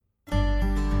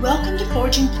Welcome to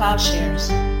Forging Plowshares.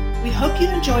 We hope you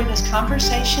enjoy this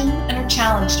conversation and are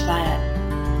challenged by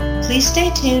it. Please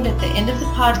stay tuned at the end of the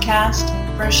podcast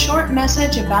for a short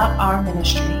message about our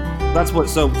ministry. That's what.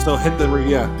 So hit the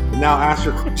Now ask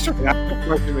your question. Ask your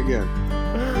question again.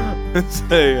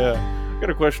 I got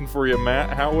a question for you,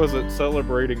 Matt. How was it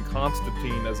celebrating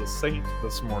Constantine as a saint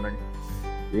this morning?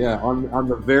 Yeah, on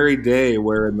the very day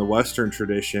where in the Western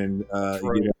tradition,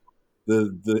 Right.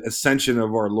 the ascension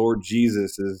of our Lord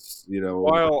Jesus is,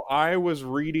 While I was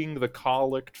reading the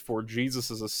collect for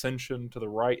Jesus' ascension to the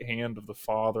right hand of the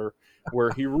Father,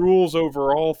 where he rules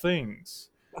over all things,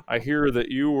 I hear that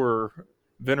you were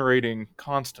venerating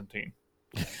Constantine.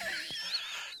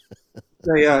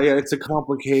 Yeah. It's a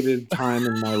complicated time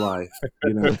in my life.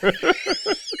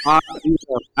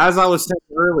 As I was saying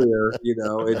earlier,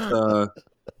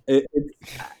 it's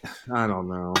I don't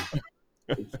know.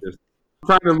 It's just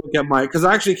I'm trying to look at because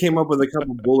I actually came up with a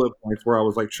couple bullet points where I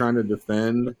was like trying to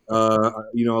defend, a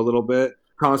little bit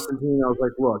Constantine. I was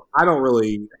like, look, I don't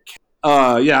really.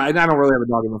 And I don't really have a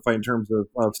dog in the fight in terms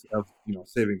of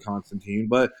saving Constantine,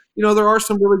 but there are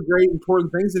some really great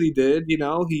important things that he did.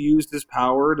 He used his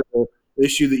power to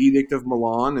issue the Edict of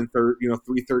Milan in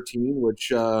 313,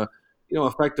 which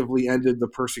effectively ended the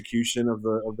persecution of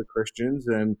the Christians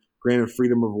and granted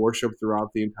freedom of worship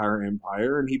throughout the entire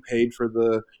empire. And he paid for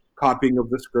the copying of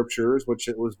the scriptures, which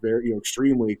it was very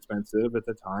extremely expensive at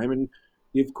the time. And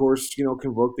he of course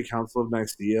convoked the Council of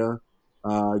Nicaea.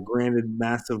 Granted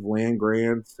massive land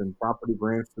grants and property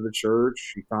grants to the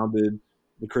church. He founded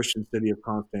the Christian city of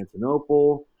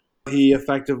Constantinople. He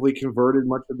effectively converted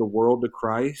much of the world to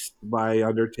Christ by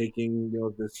undertaking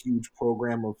this huge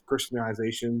program of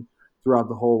Christianization throughout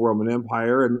the whole Roman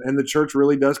Empire. And the church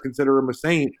really does consider him a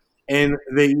saint. And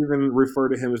they even refer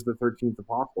to him as the 13th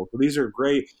apostle. So these are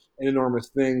great and enormous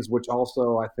things, which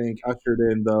also, I think, ushered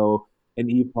in, though, an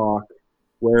epoch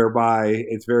whereby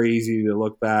it's very easy to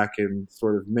look back and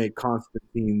sort of make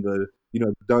Constantine the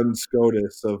Duns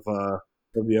Scotus of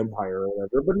the empire or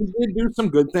whatever. But he did do some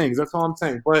good things. That's all I'm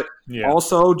saying. But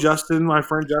also, my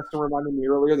friend Justin reminded me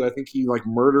earlier that I think he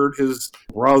murdered his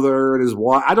brother and his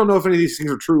wife. I don't know if any of these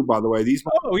things are true, by the way.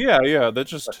 That's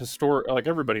just historic. Like,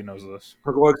 everybody knows this.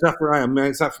 Well, except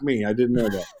for me, I didn't know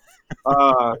that.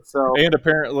 And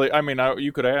apparently,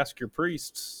 you could ask your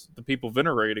priests, the people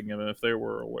venerating him, if they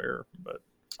were aware. But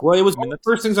it was one of the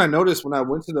first things I noticed when I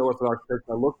went to the Orthodox Church.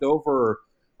 I looked over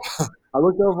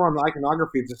on the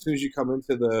iconography. It's as soon as you come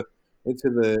into the to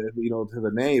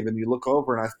the nave, and you look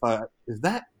over, and I thought, is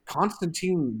that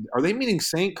Constantine? Are they meaning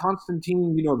Saint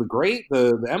Constantine? The Great,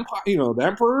 the empire, the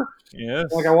emperor? Yes.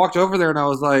 I walked over there, and I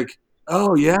was like,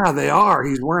 oh yeah, they are.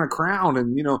 He's wearing a crown,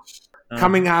 and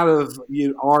coming out of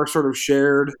our sort of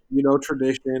shared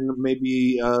tradition,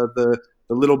 maybe the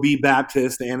Little B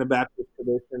Baptist, the Anabaptist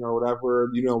tradition, or whatever.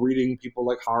 Reading people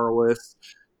like Horowitz,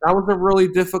 that was a really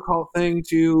difficult thing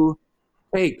to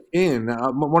take in.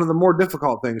 One of the more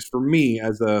difficult things for me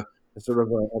as a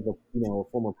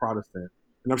former Protestant,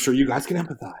 and I'm sure you guys can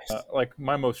empathize.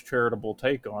 My most charitable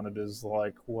take on it is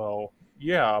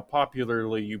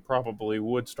popularly you probably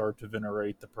would start to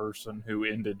venerate the person who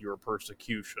ended your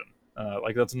persecution.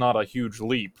 That's not a huge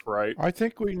leap, right? I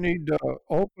think we need to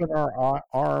open our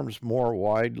arms more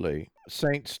widely.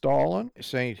 Saint Stalin,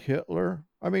 Saint Hitler.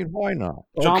 Why not?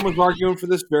 John was arguing for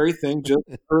this very thing just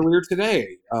earlier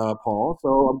today, Paul.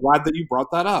 So I'm glad that you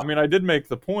brought that up. I did make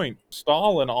the point.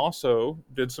 Stalin also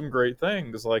did some great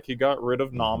things. He got rid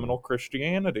of nominal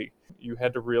Christianity. You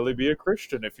had to really be a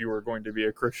Christian if you were going to be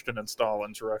a Christian in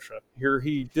Stalin's Russia. Here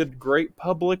he did great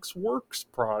public works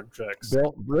projects.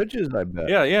 Built bridges, I bet.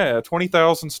 Yeah.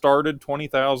 20,000 started,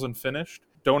 20,000 finished.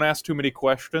 Don't ask too many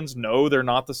questions. No, they're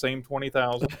not the same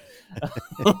 20,000.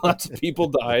 Lots of people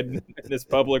died in his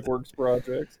public works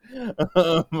projects.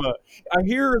 I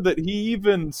hear that he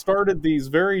even started these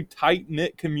very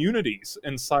tight-knit communities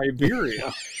in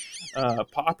Siberia,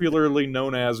 popularly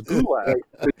known as Gulag.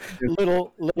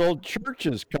 Little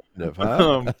churches, kind of,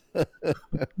 huh?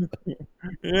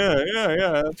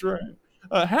 Yeah, that's right.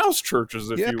 House churches,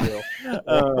 if you will.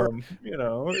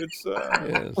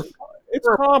 It's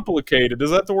complicated. Is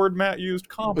that the word Matt used?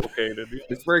 Complicated.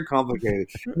 It's very complicated.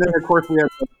 And then, of course, we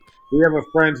have a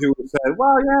friend who said,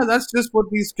 well, yeah, that's just what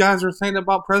these guys are saying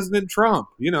about President Trump.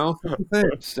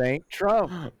 Saint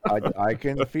Trump. I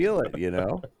can feel it,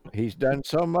 He's done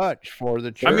so much for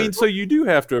the church. So you do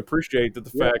have to appreciate that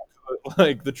the fact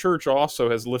that, the church also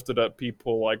has lifted up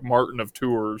people like Martin of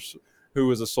Tours,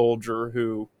 who is a soldier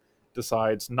who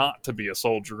decides not to be a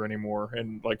soldier anymore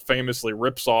and famously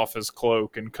rips off his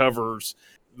cloak and covers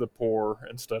the poor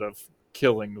instead of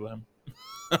killing them.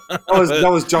 That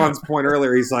was John's point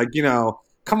earlier. He's like,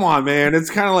 come on, man. It's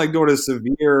kind of like doing a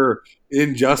severe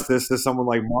injustice to someone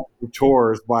like Martin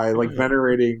Tours by like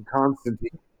venerating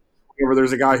Constantine. Where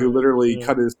there's a guy who literally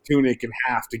cut his tunic in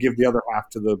half to give the other half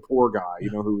to the poor guy,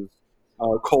 who's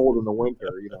cold in the winter.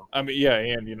 I mean, yeah,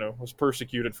 and was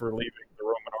persecuted for leaving the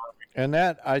Roman army. And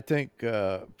that, I think,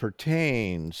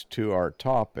 pertains to our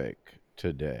topic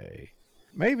today.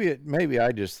 Maybe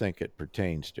I just think it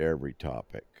pertains to every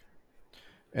topic.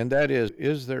 And that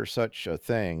is there such a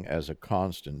thing as a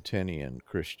Constantinian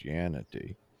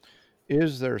Christianity?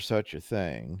 Is there such a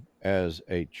thing as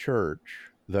a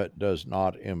church that does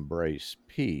not embrace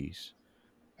peace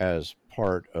as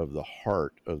part of the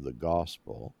heart of the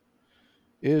gospel?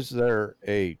 Is there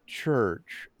a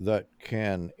church that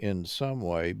can in some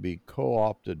way be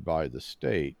co-opted by the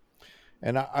state?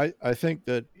 And I think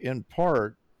that in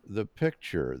part the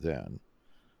picture then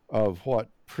of what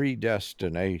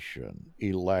predestination,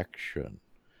 election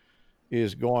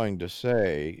is going to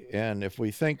say, and if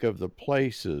we think of the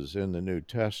places in the New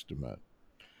Testament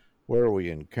where we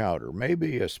encounter,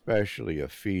 maybe especially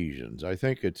Ephesians, I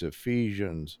think it's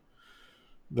Ephesians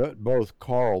that both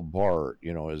Karl Barth,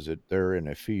 is it there in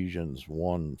Ephesians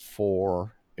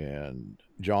 1:4 and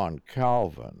John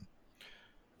Calvin,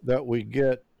 that we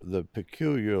get the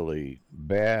peculiarly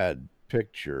bad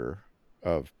picture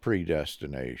of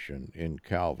predestination in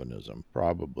Calvinism,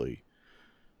 probably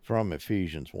from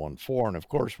Ephesians 1:4. And of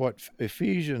course, what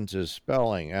Ephesians is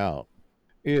spelling out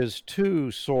is two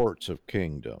sorts of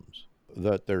kingdoms,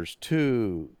 that there's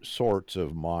two sorts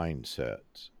of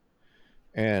mindsets.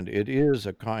 And it is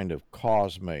a kind of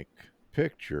cosmic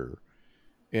picture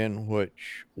in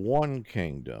which one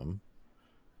kingdom,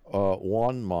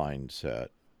 one mindset,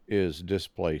 is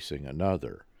displacing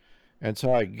another. And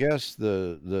so I guess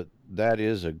that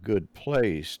is a good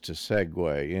place to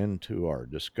segue into our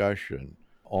discussion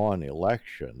on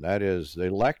election. That is,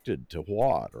 elected to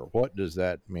what, or what does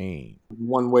that mean?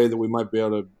 One way that we might be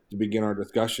able to begin our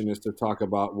discussion is to talk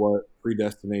about what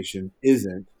predestination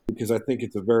isn't, because I think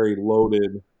it's a very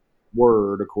loaded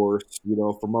word, of course,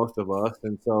 for most of us.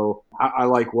 And so I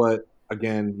like what,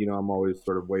 again, I'm always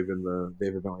sort of waving the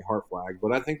David Bentley Hart flag,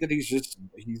 but I think that he's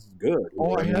good.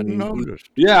 Oh, I hadn't noticed.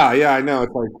 Yeah, I know.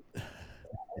 It's like,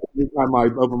 every time I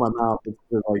open my mouth, it's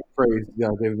to like praise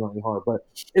David Bentley Hart, but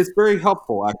it's very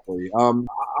helpful, actually.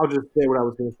 I'll just say what I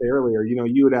was going to say earlier.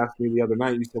 You had asked me the other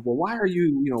night, you said, well, why are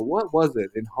you, what was it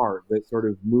in Hart that sort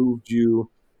of moved you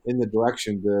in the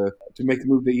direction to make the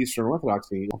move to Eastern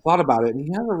Orthodoxy? I thought about it, and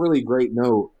he has a really great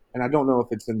note, and I don't know if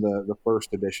it's in the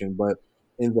first edition, but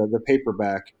in the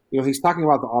paperback, he's talking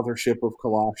about the authorship of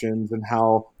Colossians and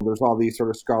how there's all these sort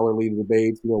of scholarly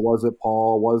debates. Was it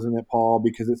Paul? Wasn't it Paul?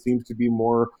 Because it seems to be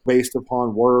more based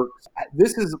upon works.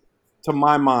 This is, to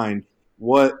my mind,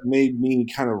 what made me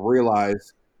kind of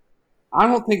realize I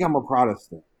don't think I'm a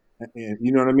Protestant. And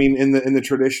you know what I mean? In the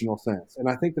traditional sense. And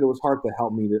I think that it was hard to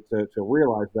help me to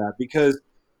realize that, because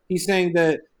he's saying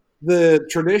that the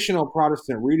traditional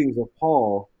Protestant readings of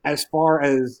Paul, as far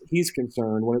as he's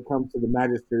concerned, when it comes to the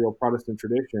magisterial Protestant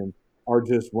tradition, are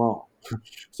just wrong.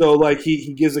 So, like,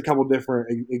 he gives a couple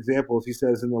different examples. He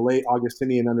says in the late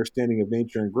Augustinian understanding of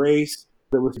nature and grace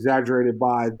that was exaggerated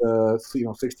by the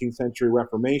 16th century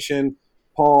Reformation,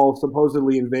 Paul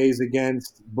supposedly inveighs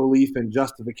against belief in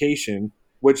justification,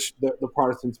 which the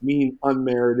Protestants mean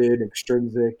unmerited,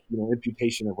 extrinsic,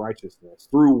 imputation of righteousness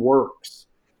through works,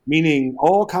 meaning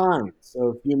all kinds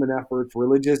of human efforts,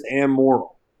 religious and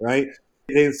moral, right?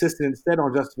 They insisted instead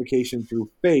on justification through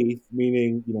faith,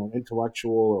 meaning,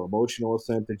 intellectual or emotional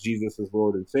assent to Jesus as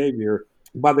Lord and Savior,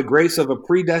 by the grace of a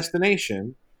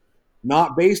predestination,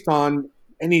 not based on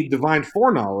any divine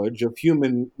foreknowledge of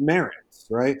human merits,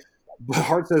 right? But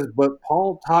Hart says, but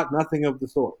Paul taught nothing of the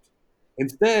sort.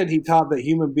 Instead, he taught that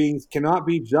human beings cannot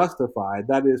be justified,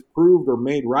 that is, proved or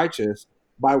made righteous,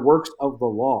 by works of the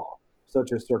law,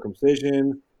 such as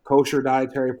circumcision, kosher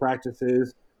dietary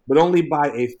practices, but only by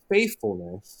a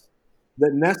faithfulness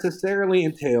that necessarily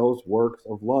entails works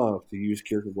of love, to use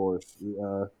Kierkegaard's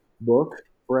book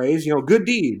phrase, good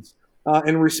deeds,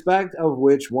 in respect of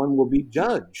which one will be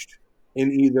judged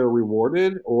and either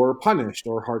rewarded or punished,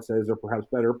 or Hart says, or perhaps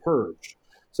better, purged.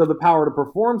 So the power to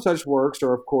perform such works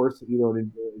are, of course,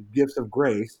 the gifts of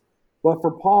grace. But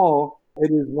for Paul, it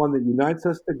is one that unites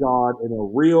us to God in a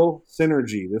real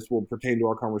synergy. This will pertain to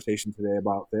our conversation today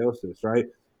about theosis, right?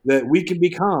 That we can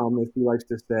become, as he likes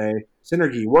to say,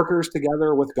 synergy, workers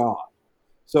together with God.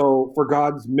 So for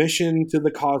God's mission to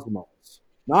the cosmos,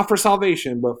 not for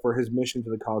salvation, but for his mission to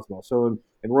the cosmos. So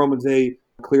in Romans 8,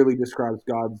 clearly describes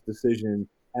God's decision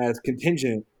as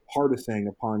contingent, partisan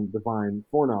upon divine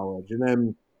foreknowledge. And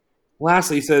then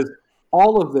lastly, he says,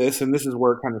 all of this, and this is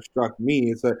where it kind of struck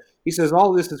me, is that he says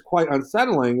all this is quite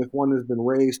unsettling if one has been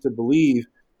raised to believe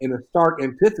in a stark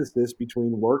antithesis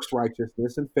between works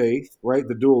righteousness and faith, right?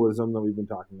 The dualism that we've been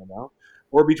talking about,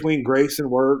 or between grace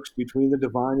and works, between the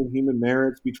divine and human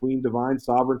merits, between divine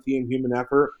sovereignty and human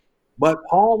effort. But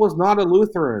Paul was not a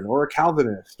Lutheran or a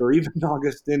Calvinist or even an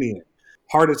Augustinian.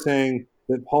 Part of saying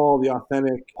that Paul, the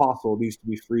authentic apostle, needs to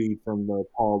be freed from the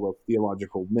Paul of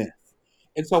theological myth.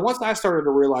 And so once I started to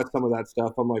realize some of that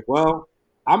stuff, I'm like, well,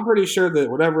 I'm pretty sure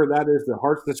that whatever that is that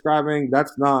Hart's describing,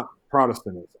 that's not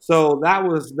Protestantism. So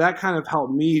that kind of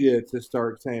helped me to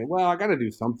start saying, well, I got to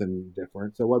do something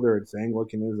different. So whether it's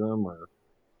Anglicanism or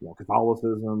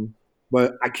Catholicism,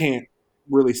 but I can't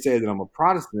really say that I'm a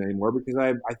Protestant anymore because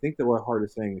I think that what Hart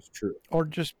is saying is true. Or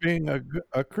just being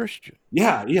a Christian.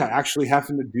 Yeah, actually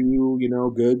having to do,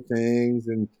 good things.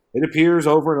 And it appears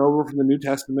over and over from the New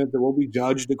Testament that we'll be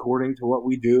judged according to what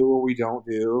we do or we don't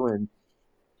do. And,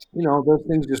 those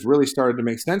things just really started to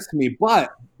make sense to me.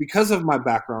 But because of my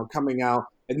background coming out,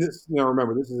 and this,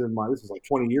 remember, this is like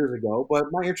 20 years ago, but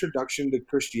my introduction to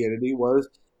Christianity was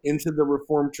into the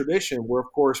Reformed tradition, where,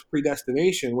 of course,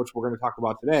 predestination, which we're going to talk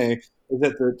about today, is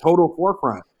at the total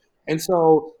forefront. And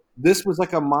so this was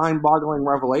like a mind-boggling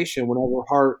revelation whenever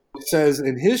Hart says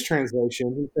in his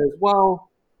translation, he says, well,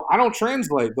 I don't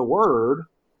translate the word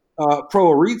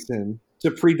proorizen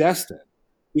to predestined,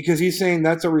 because he's saying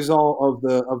that's a result of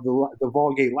the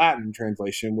Vulgate Latin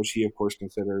translation, which he, of course,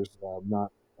 considers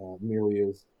not nearly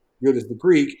as good as the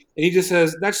Greek. And he just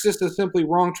says that's just a simply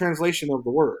wrong translation of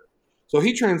the word. So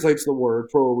he translates the word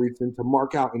proorizen to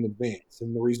mark out in advance.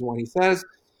 And the reason why he says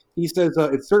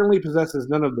it certainly possesses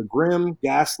none of the grim,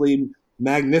 ghastly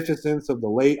magnificence of the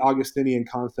late Augustinian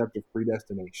concept of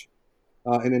predestination.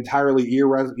 An entirely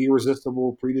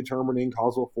irresistible, predetermining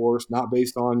causal force, not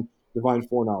based on divine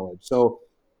foreknowledge. So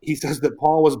he says that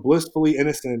Paul was blissfully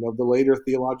innocent of the later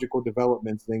theological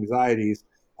developments and anxieties,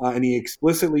 and he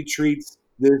explicitly treats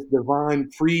this divine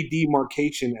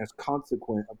pre-demarcation as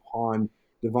consequent upon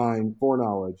divine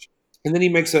foreknowledge. And then he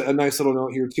makes a nice little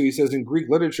note here too. He says in Greek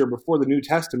literature before the New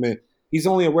Testament, he's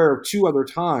only aware of 2 other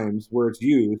times where it's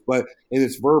used, but in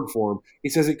its verb form. He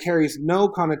says it carries no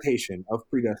connotation of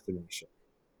predestination.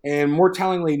 And more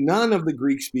tellingly, none of the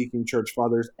Greek-speaking church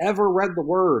fathers ever read the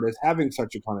word as having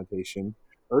such a connotation,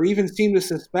 or even seemed to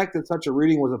suspect that such a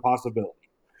reading was a possibility.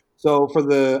 So for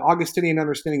the Augustinian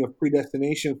understanding of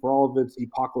predestination, for all of its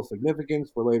epochal significance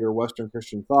for later Western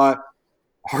Christian thought,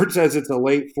 Hart says it's a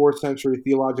late 4th century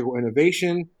theological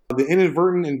innovation, the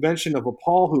inadvertent invention of a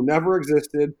Paul who never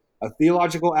existed, a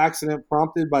theological accident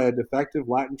prompted by a defective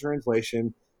Latin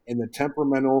translation, and the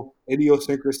temperamental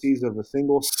idiosyncrasies of a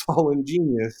single sullen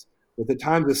genius with at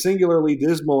times a singularly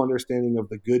dismal understanding of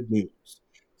the good news.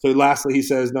 So lastly, he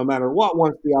says, no matter what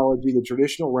one's theology, the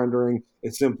traditional rendering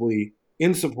is simply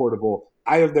insupportable.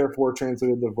 I have therefore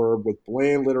translated the verb with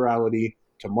bland literality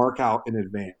to mark out in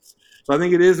advance. So I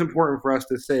think it is important for us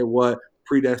to say what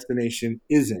predestination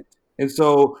isn't. And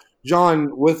so, John,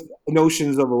 with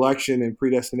notions of election and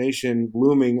predestination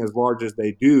looming as large as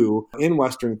they do in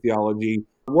Western theology,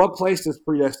 what place does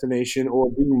predestination, or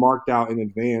being marked out in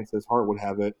advance, as Hart would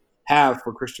have it, have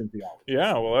for Christian theology?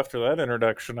 Yeah, well, after that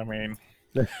introduction, I mean,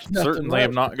 certainly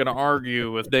I'm not going to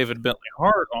argue with David Bentley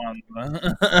Hart on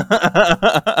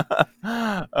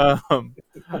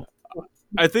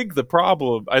I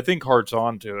think Hart's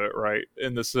onto it, right?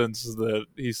 In the sense that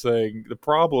he's saying the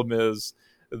problem is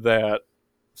that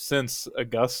since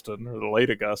Augustine, or the late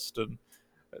Augustine,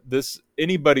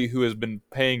 anybody who has been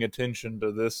paying attention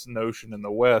to this notion in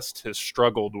the West has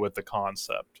struggled with the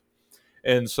concept.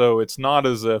 And so it's not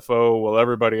as if,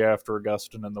 everybody after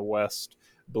Augustine in the West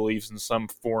believes in some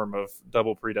form of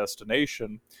double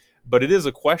predestination, but it is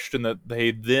a question that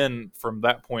they then, from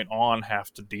that point on,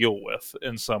 have to deal with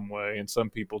in some way, and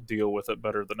some people deal with it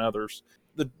better than others.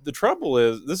 The trouble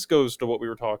is, this goes to what we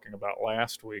were talking about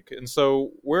last week, and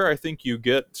so where I think you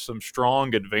get some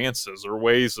strong advances or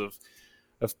ways of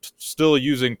still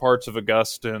using parts of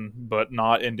Augustine, but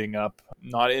not ending up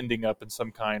in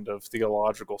some kind of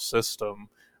theological system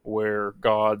where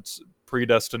God's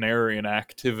predestinarian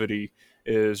activity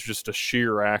is just a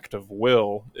sheer act of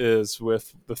will, is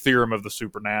with the theorem of the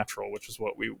supernatural, which is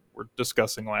what we were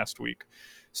discussing last week,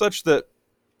 such that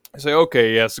I say,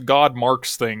 okay, yes, God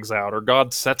marks things out, or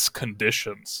God sets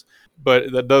conditions,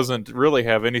 but that doesn't really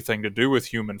have anything to do with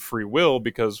human free will,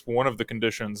 because one of the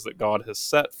conditions that God has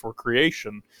set for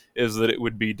creation is that it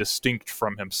would be distinct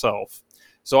from himself.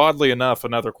 So oddly enough,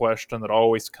 another question that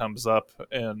always comes up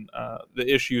in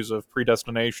the issues of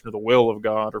predestination or the will of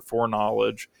God or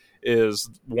foreknowledge is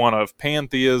one of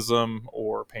pantheism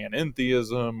or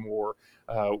panentheism or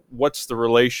what's the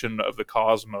relation of the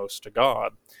cosmos to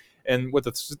God? And what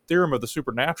the theorem of the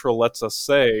supernatural lets us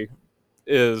say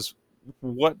is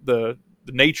what the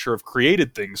nature of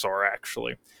created things are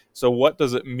actually. So what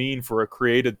does it mean for a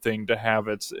created thing to have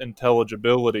its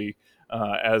intelligibility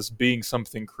as being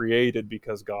something created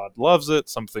because God loves it,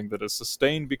 something that is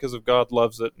sustained because of God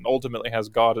loves it, and ultimately has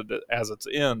God as its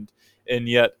end, and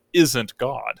yet isn't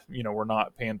God? We're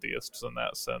not pantheists in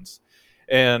that sense.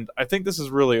 And I think this is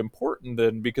really important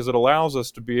then, because it allows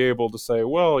us to be able to say,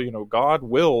 well, God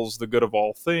wills the good of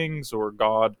all things, or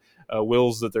God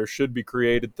wills that there should be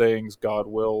created things. God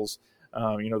wills,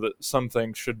 that some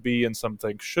things should be and some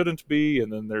things shouldn't be.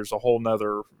 And then there's a whole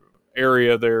nother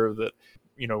area there that,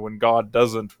 when God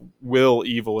doesn't will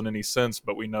evil in any sense,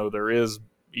 but we know there is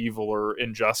evil or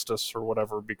injustice or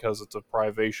whatever because it's a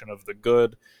privation of the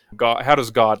good. God, how does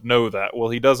God know that? Well,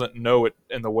 he doesn't know it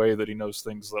in the way that he knows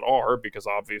things that are, because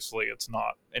obviously it's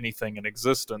not anything in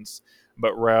existence,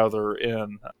 but rather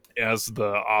as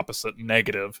the opposite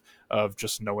negative of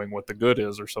just knowing what the good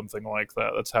is or something like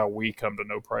that. That's how we come to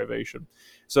know privation.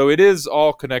 So it is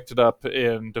all connected up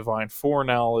in divine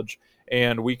foreknowledge,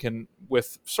 and we can,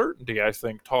 with certainty, I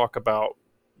think, talk about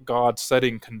God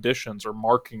setting conditions or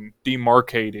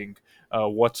demarcating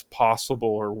what's possible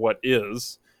or what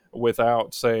is,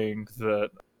 without saying that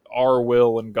our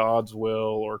will and God's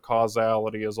will or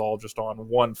causality is all just on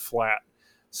one flat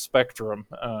spectrum,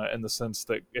 in the sense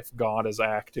that if God is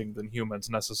acting, then humans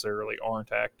necessarily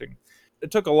aren't acting. It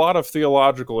took a lot of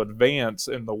theological advance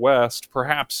in the West,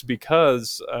 perhaps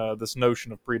because this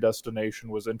notion of predestination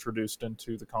was introduced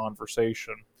into the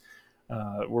conversation,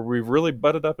 where we've really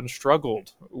butted up and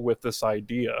struggled with this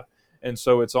idea. And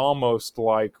so it's almost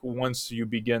like once you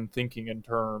begin thinking in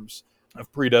terms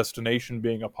of predestination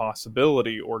being a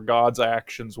possibility, or God's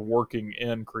actions working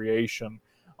in creation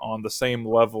on the same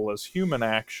level as human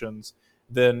actions,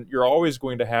 then you're always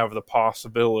going to have the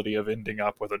possibility of ending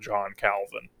up with a John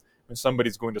Calvin. And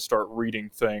somebody's going to start reading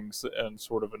things in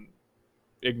sort of an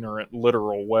ignorant,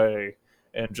 literal way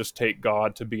and just take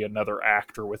God to be another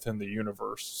actor within the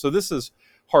universe. So this is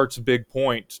Hart's big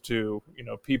point to,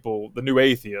 people, the new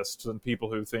atheists and people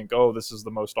who think, oh, this is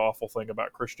the most awful thing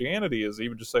about Christianity, is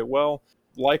even just say, well,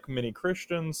 like many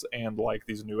Christians and like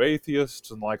these new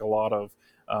atheists and like a lot of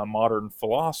modern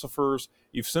philosophers,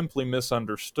 you've simply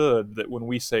misunderstood that when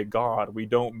we say God, we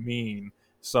don't mean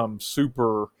some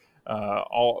super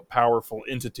all-powerful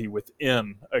entity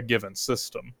within a given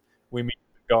system. We mean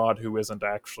God who isn't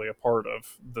actually a part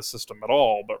of the system at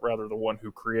all, but rather the one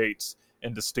who creates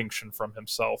in distinction from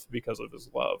himself because of his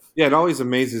love. Yeah, it always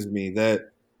amazes me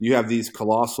that you have these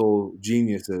colossal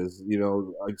geniuses,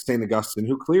 like St. Augustine,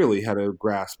 who clearly had a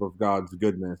grasp of God's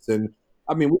goodness. And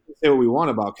I mean, we can say what we want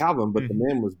about Calvin, but the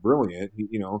man was brilliant.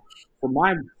 For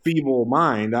my feeble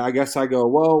mind, I guess I go,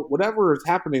 well, whatever is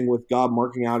happening with God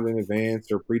marking out in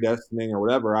advance or predestining or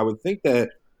whatever, I would think that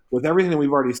with everything that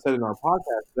we've already said in our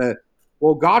podcast, that,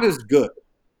 well, God is good.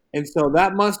 And so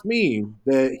that must mean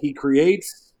that he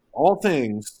creates all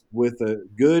things with a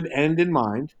good end in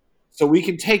mind. So we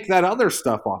can take that other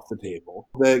stuff off the table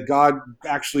that God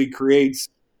actually creates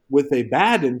with a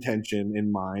bad intention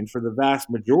in mind for the vast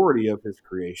majority of his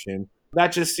creation.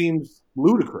 That just seems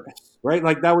ludicrous, right?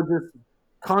 Like that would just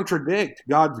contradict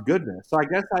God's goodness. So I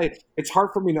guess it's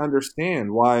hard for me to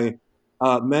understand why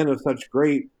men of such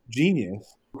great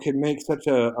genius can make such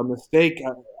a mistake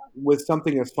with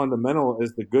something as fundamental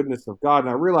as the goodness of God. And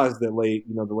I realized that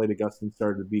the late Augustine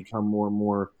started to become more and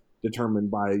more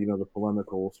determined by, the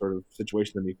polemical sort of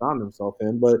situation that he found himself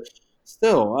in. But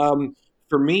still,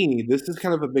 for me, this is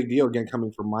kind of a big deal, again,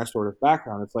 coming from my sort of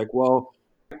background. It's like, well,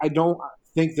 I don't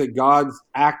think that God's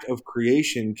act of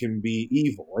creation can be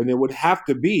evil. And it would have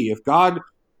to be. If God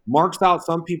marks out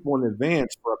some people in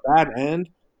advance for a bad end,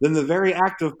 then the very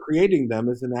act of creating them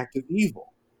is an act of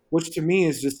evil, which to me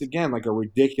is just, again, like a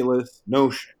ridiculous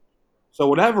notion. So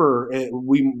whatever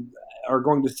we are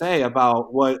going to say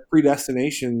about what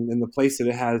predestination and the place that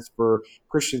it has for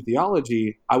Christian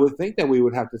theology, I would think that we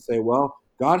would have to say, well,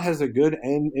 God has a good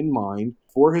end in mind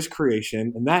for his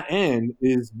creation, and that end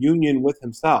is union with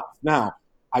himself. Now,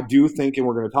 I do think, and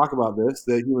we're going to talk about this,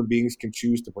 that human beings can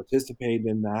choose to participate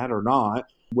in that or not,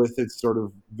 with its sort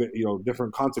of,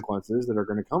 different consequences that are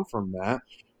going to come from that.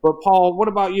 But Paul, what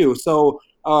about you? So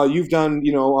you've done,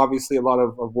 obviously a lot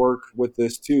of work with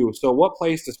this too. So what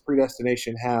place does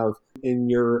predestination have in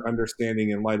your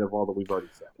understanding in light of all that we've already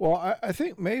said? Well, I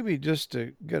think maybe just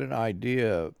to get an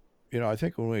idea, I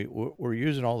think when we're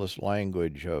using all this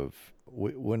language of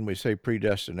when we say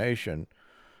predestination,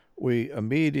 we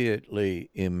immediately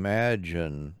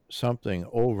imagine something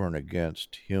over and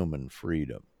against human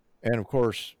freedom. And of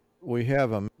course, we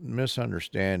have a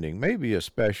misunderstanding, maybe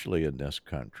especially in this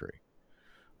country,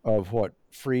 of what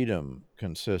freedom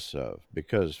consists of.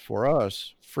 Because for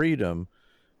us, freedom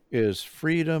is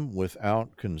freedom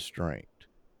without constraint,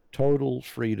 total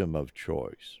freedom of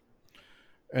choice.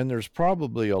 And there's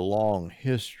probably a long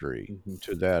history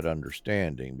to that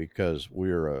understanding, because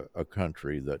we're a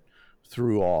country that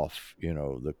threw off,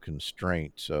 the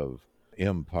constraints of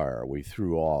empire. We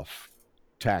threw off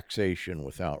taxation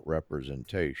without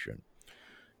representation.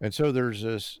 And so there's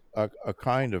a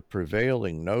kind of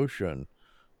prevailing notion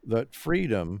that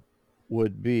freedom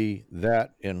would be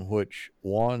that in which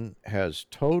one has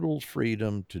total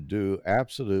freedom to do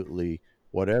absolutely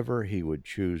whatever he would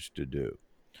choose to do.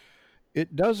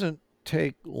 It doesn't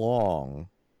take long,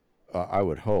 I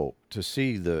would hope, to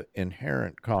see the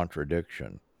inherent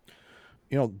contradiction.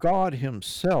 God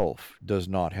himself does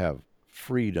not have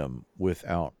freedom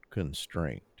without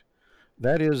constraint.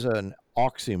 That is an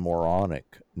oxymoronic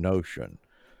notion,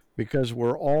 because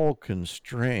we're all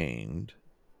constrained.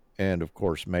 And of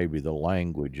course, maybe the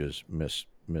language is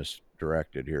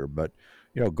misdirected here, but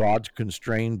God's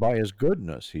constrained by his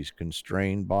goodness. He's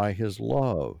constrained by his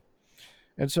love.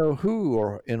 And so, who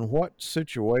or in what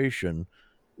situation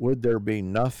would there be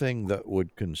nothing that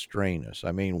would constrain us?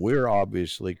 I mean, we're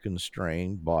obviously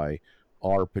constrained by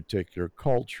our particular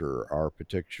culture, our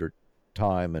particular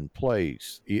time and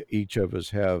place. Each of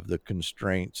us have the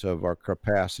constraints of our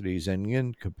capacities and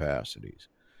incapacities.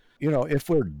 If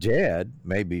we're dead,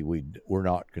 maybe we're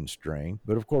not constrained,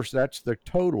 but of course that's the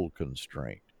total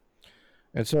constraint.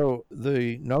 And so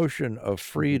the notion of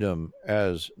freedom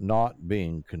as not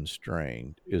being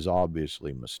constrained is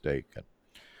obviously mistaken.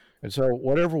 And so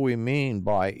whatever we mean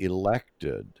by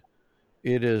elected,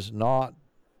 it is not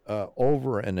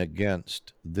over and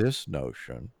against this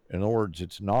notion. In other words,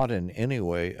 it's not in any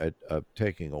way a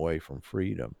taking away from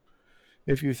freedom.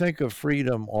 If you think of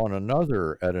freedom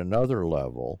at another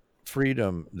level,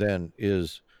 freedom then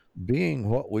is being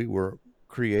what we were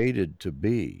created to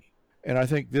be. And I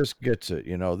think this gets it.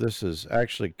 This is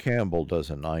actually, Campbell does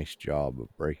a nice job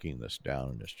of breaking this down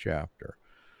in this chapter.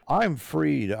 I'm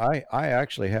free. I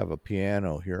actually have a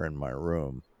piano here in my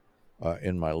room,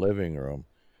 in my living room,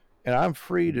 and I'm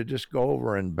free to just go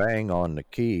over and bang on the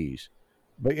keys.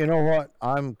 But you know what?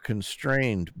 I'm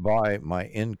constrained by my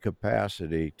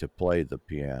incapacity to play the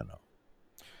piano.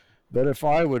 But if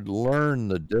I would learn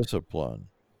the discipline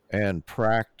and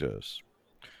practice,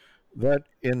 that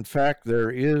in fact there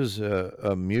is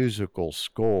a musical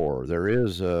score, there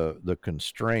is the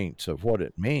constraints of what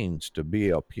it means to be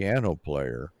a piano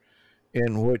player,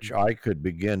 in which I could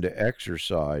begin to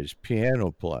exercise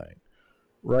piano playing.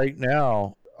 Right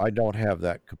now, I don't have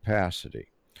that capacity.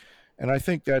 And I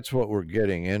think that's what we're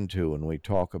getting into when we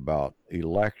talk about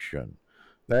election.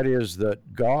 That is,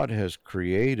 that God has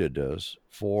created us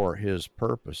for his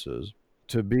purposes,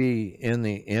 to be in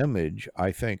the image,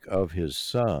 I think, of his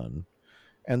Son.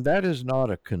 And that is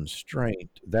not a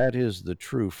constraint. That is the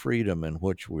true freedom in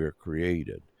which we are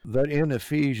created. That in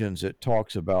Ephesians, it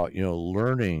talks about,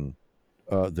 learning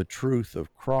the truth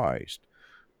of Christ.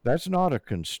 That's not a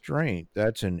constraint.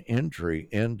 That's an entry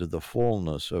into the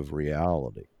fullness of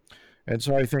reality. And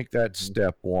so I think that's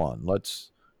step one.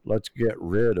 Let's get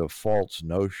rid of false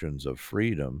notions of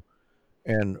freedom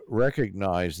and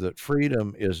recognize that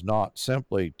freedom is not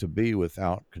simply to be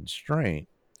without constraint,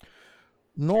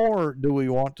 nor do we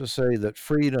want to say that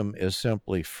freedom is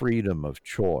simply freedom of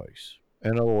choice.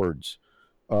 In other words,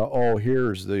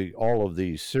 here's all of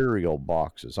these cereal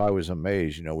boxes. I was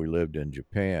amazed, we lived in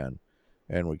Japan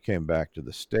and we came back to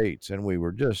the States and we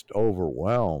were just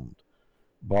overwhelmed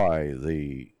by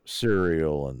the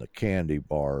cereal and the candy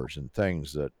bars and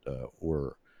things that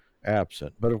were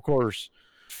absent. But of course,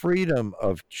 freedom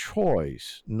of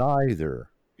choice neither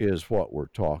is what we're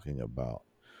talking about.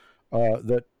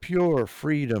 That pure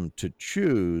freedom to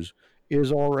choose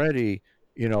is already,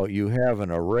 you have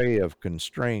an array of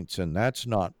constraints, and that's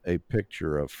not a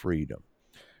picture of freedom.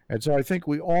 And so I think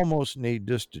we almost need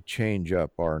just to change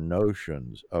up our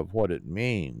notions of what it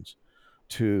means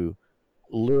to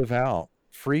live out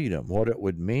freedom, what it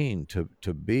would mean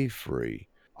to be free.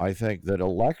 I think that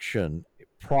election,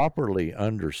 properly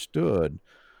understood,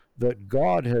 that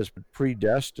God has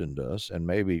predestined us, and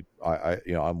maybe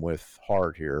I'm with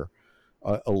Hart here,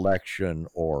 election,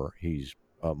 or he's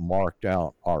marked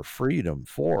out our freedom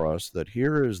for us, that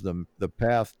here is the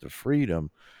path to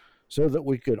freedom, so that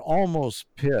we could almost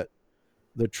pit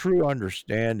the true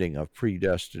understanding of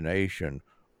predestination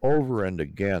over and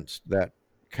against that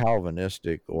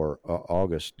Calvinistic or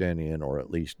Augustinian, or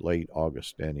at least late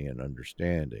Augustinian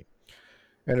understanding.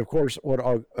 And of course, what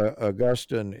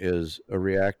Augustine is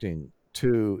reacting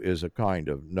too is a kind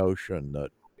of notion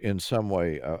that in some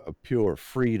way a pure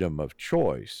freedom of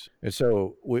choice. And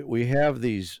so we have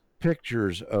these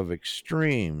pictures of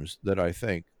extremes that I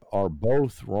think are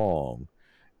both wrong.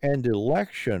 And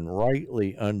election,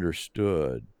 rightly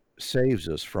understood, saves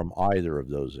us from either of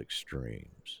those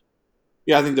extremes.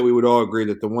 Yeah, I think that we would all agree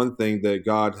that the one thing that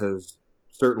God has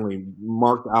certainly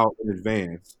marked out in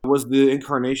advance was the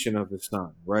incarnation of his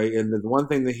son, right? And the one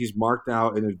thing that he's marked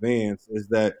out in advance is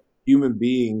that human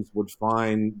beings would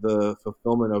find the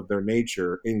fulfillment of their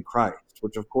nature in Christ,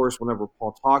 which, of course, whenever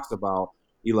Paul talks about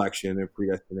election and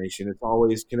predestination, it's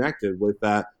always connected with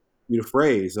that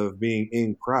phrase of being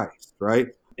in Christ, right?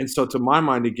 And so, to my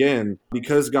mind, again,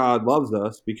 because God loves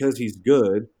us, because he's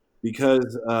good,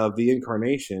 because of the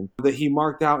incarnation, that he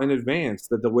marked out in advance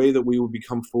that the way that we would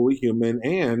become fully human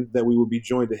and that we would be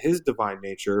joined to his divine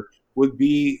nature would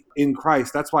be in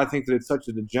Christ. That's why I think that it's such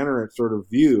a degenerate sort of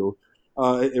view.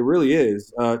 It really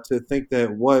is to think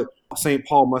that what St.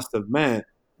 Paul must have meant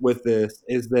with this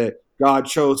is that God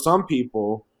chose some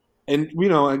people. And,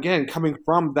 again, coming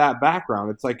from that background,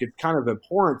 it's like it's kind of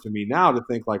abhorrent to me now to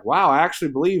think like, wow, I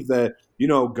actually believe that,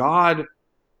 God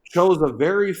chose a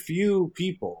very few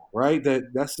people, right?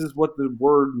 That this is what the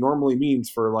word normally means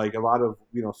for like a lot of,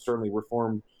 certainly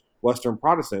Reformed Western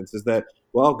Protestants is that,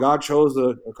 well, God chose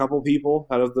a couple people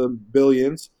out of the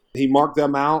billions. He marked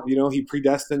them out, he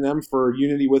predestined them for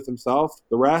unity with himself.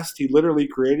 The rest he literally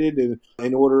created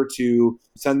in order to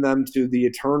send them to the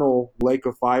eternal lake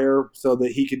of fire so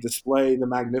that he could display the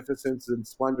magnificence and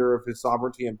splendor of his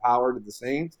sovereignty and power to the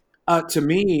saints. To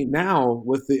me now,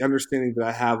 with the understanding that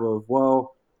I have of,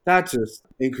 well, that's just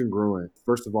incongruent.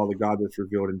 First of all, the God that's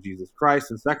revealed in Jesus Christ.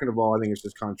 And second of all, I think it's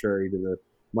just contrary to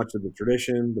much of the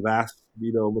tradition, the vast,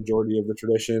 majority of the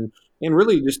tradition, and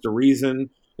really just the reason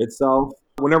itself.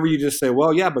 Whenever you just say,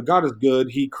 well, yeah, but God is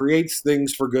good, he creates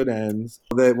things for good ends,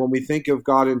 that when we think of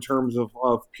God in terms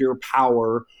of pure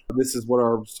power, this is what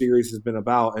our series has been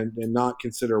about, and not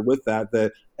consider with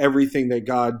that everything that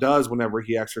God does whenever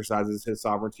he exercises his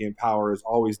sovereignty and power is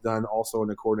always done also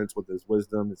in accordance with his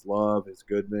wisdom, his love, his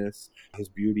goodness, his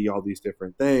beauty, all these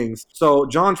different things. So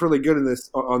John's really good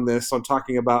on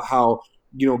talking about how,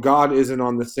 God isn't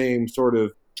on the same sort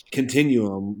of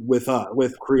continuum with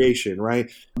creation, right?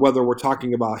 Whether we're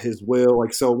talking about his will,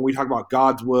 like, so when we talk about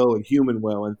God's will and human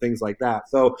will and things like that.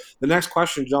 So the next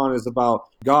question, John, is about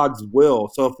God's will.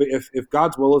 So if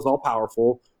God's will is all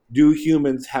powerful, do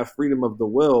humans have freedom of the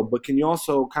will? But can you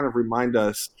also kind of remind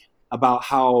us about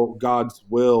how God's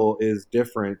will is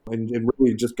different and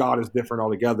really just God is different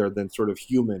altogether than sort of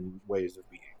human ways of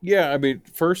being? Yeah, I mean,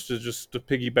 first is just to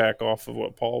piggyback off of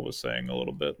what Paul was saying a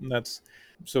little bit, and that's,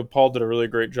 so Paul did a really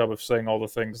great job of saying all the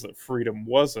things that freedom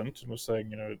wasn't, and was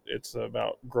saying, it's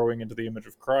about growing into the image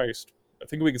of Christ. I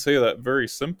think we can say that very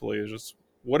simply, is just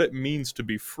what it means to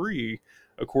be free,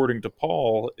 according to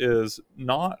Paul, is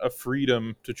not a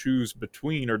freedom to choose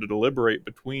between or to deliberate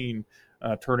between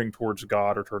turning towards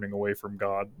God or turning away from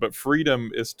God. But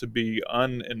freedom is to be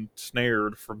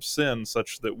unensnared from sin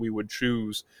such that we would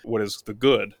choose what is the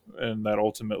good. And that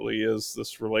ultimately is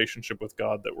this relationship with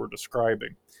God that we're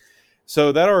describing.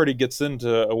 So that already gets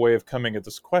into a way of coming at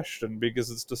this question, because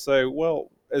it's to say,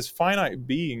 well, as finite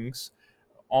beings,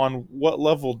 on what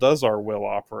level does our will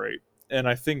operate? And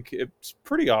I think it's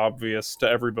pretty obvious to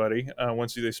everybody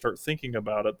once they start thinking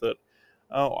about it that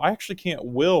I actually can't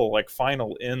will like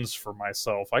final ends for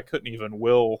myself. I couldn't even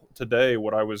will today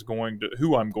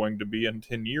who I'm going to be in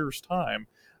 10 years' time.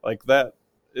 Like, that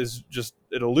is just,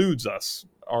 it eludes us.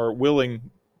 Our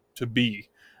willing to be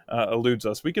eludes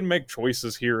us. We can make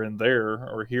choices here and there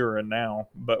or here and now,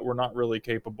 but we're not really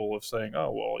capable of saying,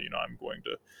 oh, well,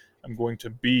 I'm going to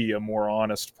be a more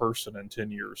honest person in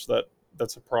 10 years.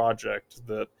 That's a project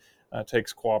that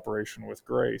takes cooperation with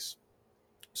grace.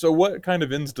 So what kind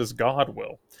of ends does God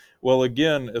will? Well,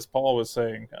 again, as Paul was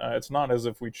saying, it's not as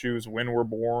if we choose when we're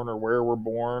born or where we're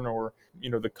born or,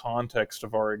 the context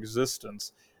of our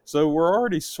existence. So we're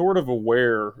already sort of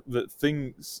aware that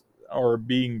things are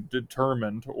being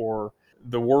determined, or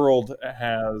the world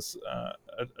has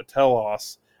a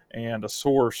telos and a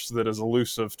source that is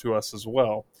elusive to us as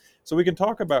well. So we can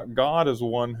talk about God as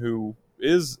one who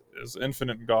is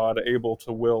infinite God, able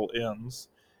to will ends.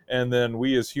 And then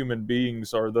we as human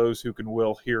beings are those who can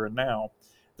will here and now.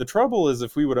 The trouble is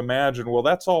if we would imagine, well,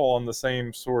 that's all on the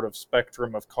same sort of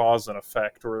spectrum of cause and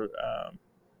effect, or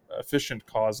efficient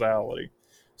causality.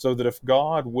 So that if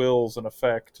God wills an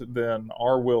effect, then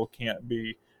our will can't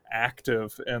be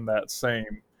active in that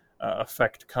same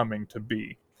effect coming to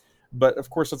be. But of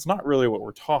course, it's not really what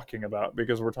we're talking about,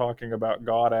 because we're talking about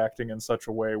God acting in such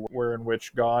a way where in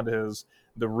which God is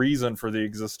the reason for the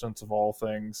existence of all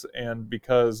things. And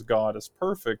because God is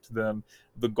perfect, then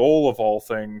the goal of all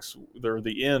things,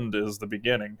 the end is the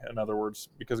beginning. In other words,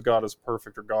 because God is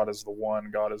perfect, or God is the one,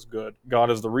 God is good,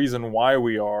 God is the reason why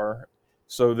we are.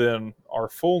 So then our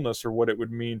fullness, or what it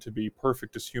would mean to be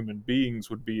perfect as human beings,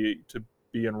 would be to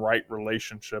be in right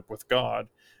relationship with God,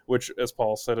 which, as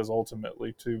Paul said, is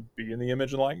ultimately to be in the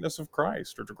image and likeness of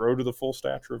Christ, or to grow to the full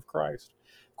stature of Christ.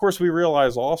 Of course, we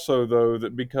realize also, though,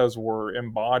 that because we're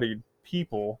embodied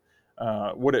people,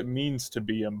 what it means to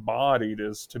be embodied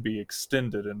is to be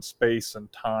extended in space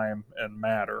and time and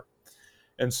matter.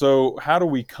 And so, how do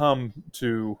we come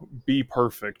to be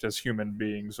perfect as human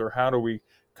beings, or how do we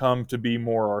come to be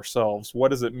more ourselves? What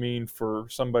does it mean for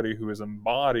somebody who is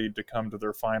embodied to come to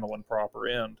their final and proper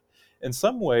end? In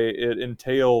some way, it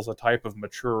entails a type of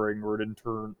maturing, or it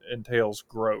entails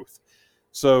growth.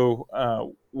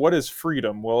 So, what is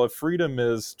freedom? Well, if freedom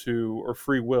is or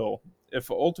free will,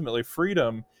 if ultimately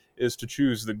freedom is to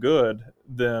choose the good,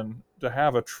 then to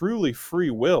have a truly free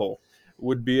will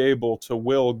would be able to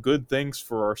will good things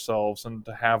for ourselves and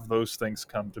to have those things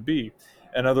come to be.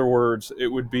 In other words, it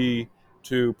would be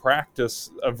to practice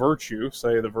a virtue,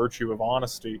 say the virtue of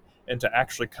honesty, and to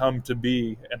actually come to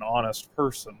be an honest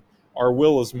person. Our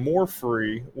will is more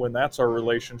free when that's our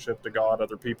relationship to God,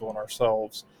 other people, and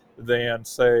ourselves, than,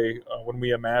 say, when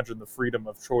we imagine the freedom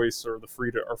of choice, or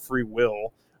our free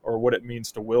will, or what it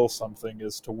means to will something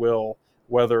is to will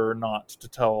whether or not to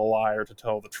tell a lie or to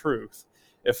tell the truth.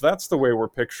 If that's the way we're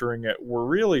picturing it, we're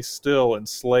really still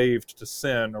enslaved to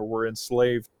sin, or we're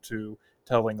enslaved to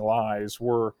telling lies.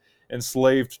 We're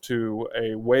enslaved to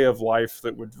a way of life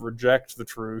that would reject the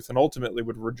truth, and ultimately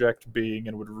would reject being,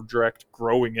 and would reject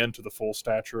growing into the full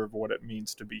stature of what it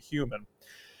means to be human.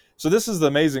 So this is the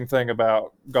amazing thing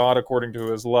about God, according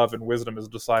to his love and wisdom, has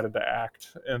decided to act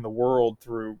in the world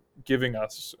through giving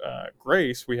us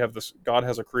grace. God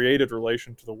has a created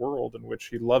relation to the world in which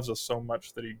he loves us so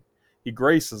much that he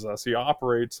graces us. He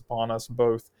operates upon us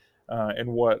both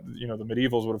in what the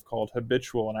medievals would have called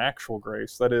habitual and actual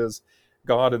grace. That is,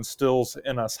 God instills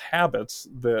in us habits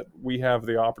that we have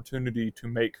the opportunity to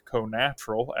make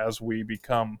co-natural as we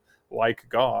become like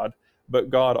God. But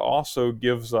God also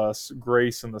gives us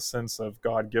grace in the sense of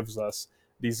God gives us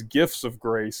these gifts of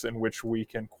grace in which we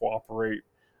can cooperate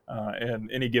in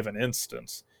any given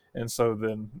instance. And so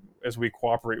then, as we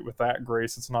cooperate with that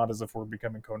grace, it's not as if we're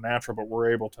becoming co-natural, but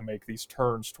we're able to make these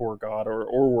turns toward God,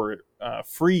 or we're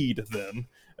freed then,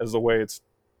 as the way it's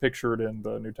pictured in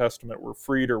the New Testament. We're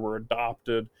freed, or we're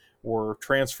adopted, we're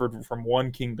transferred from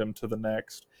one kingdom to the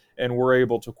next, and we're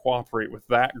able to cooperate with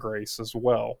that grace as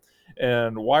well.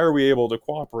 And why are we able to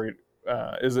cooperate?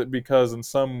 Is it because in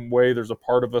some way there's a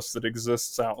part of us that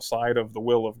exists outside of the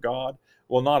will of God?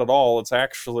 Well, not at all. It's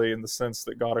actually in the sense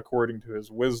that God, according to his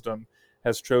wisdom,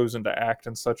 has chosen to act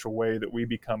in such a way that we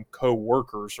become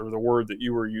co-workers, or the word that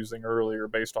you were using earlier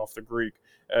based off the Greek.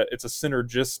 It's a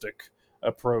synergistic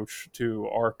approach to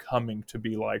our coming to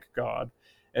be like God.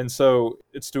 And so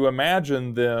it's to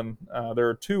imagine then there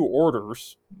are two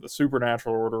orders, the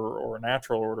supernatural order or a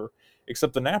natural order,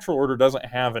 except the natural order doesn't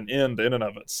have an end in and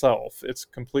of itself. It's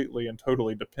completely and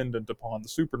totally dependent upon the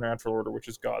supernatural order, which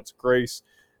is God's grace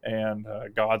and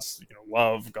God's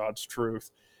love, God's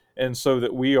truth. And so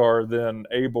that we are then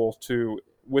able to,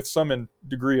 with some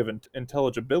degree of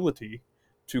intelligibility,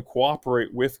 to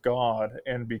cooperate with God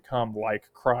and become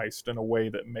like Christ in a way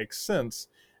that makes sense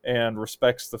and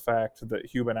respects the fact that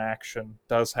human action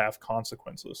does have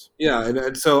consequences. Yeah,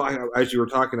 and so as you were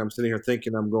talking, I'm sitting here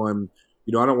thinking, I'm going,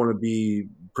 I don't want to be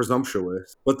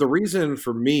presumptuous, but the reason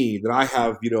for me that I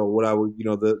have, what I would,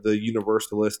 the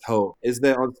universalist hope is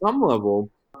that on some level,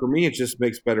 for me, it just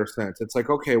makes better sense. It's like,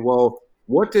 okay, well,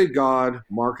 what did God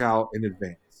mark out in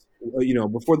advance?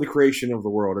 Before the creation of the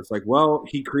world, it's like, well,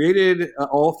 he created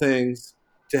all things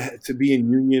to be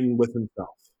in union with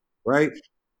himself, right?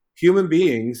 Human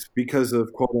beings, because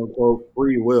of quote unquote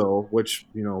free will, which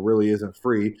really isn't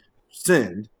free,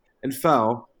 sinned and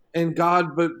fell. And God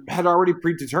had already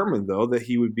predetermined, though, that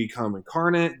he would become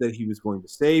incarnate, that he was going to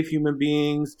save human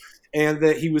beings, and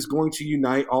that he was going to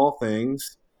unite all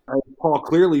things, as Paul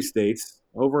clearly states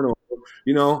over and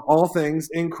over, all things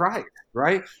in Christ,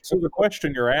 right? So the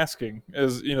question you're asking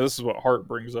is, this is what Hart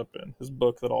brings up in his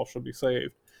book, That All Shall Be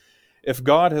Saved. If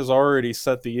God has already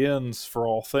set the ends for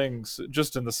all things,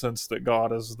 just in the sense that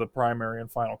God is the primary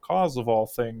and final cause of all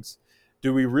things,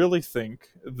 do we really think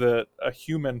that a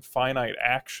human finite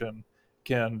action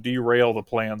can derail the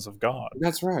plans of God?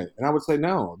 That's right. And I would say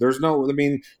no.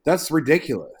 That's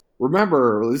ridiculous.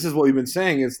 remember, this is what we've been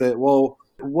saying, is that, well,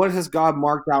 what has God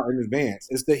marked out in advance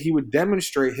is that he would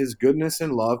demonstrate his goodness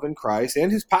and love in Christ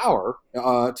and his power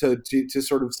to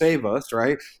sort of save us,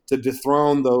 right? To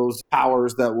dethrone those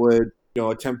powers that would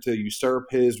attempt to usurp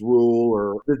his rule,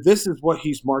 or that this is what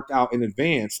he's marked out in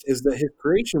advance, is that his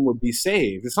creation would be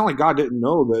saved. It's not like God didn't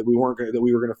know that we were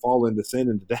going to fall into sin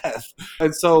and to death.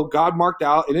 And so God marked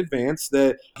out in advance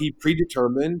that he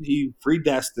predetermined, he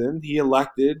predestined, he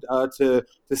elected to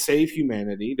save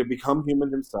humanity, to become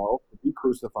human himself, to be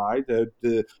crucified,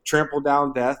 to trample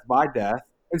down death by death.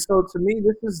 And so, to me,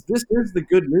 this is the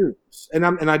good news. And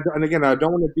again, I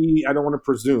don't want to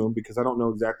presume, because I don't know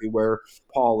exactly where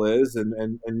Paul is, and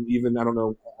even I don't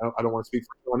want to speak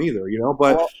for anyone either,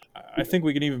 But well, I think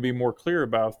we can even be more clear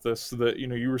about this. That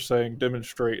you were saying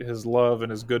demonstrate his love and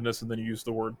his goodness, and then you use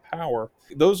the word power.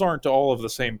 Those aren't all of the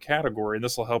same category, and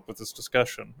this will help with this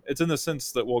discussion. It's in the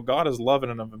sense that, well, God is love in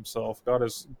and of himself, God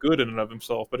is good in and of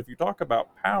himself. But if you talk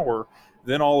about power,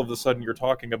 then all of a sudden you're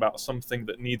talking about something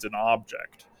that needs an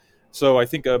object. So I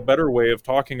think a better way of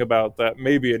talking about that,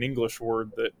 maybe an English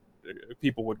word that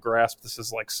people would grasp this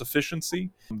is like sufficiency.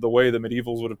 The way the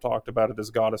medievals would have talked about it is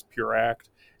God is pure act.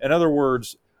 In other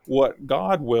words, what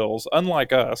God wills,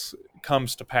 unlike us,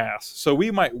 comes to pass. So we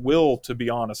might will to be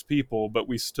honest people, but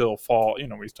we still fall,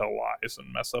 we tell lies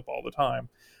and mess up all the time.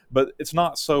 But it's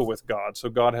not so with God. So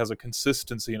God has a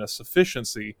consistency and a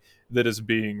sufficiency that is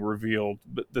being revealed,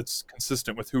 but that's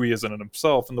consistent with who he is in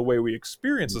himself. And the way we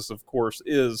experience this, of course,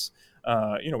 is,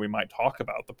 we might talk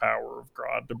about the power of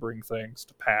God to bring things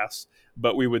to pass,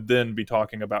 but we would then be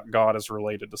talking about God as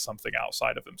related to something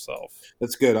outside of himself.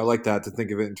 That's good. I like that, to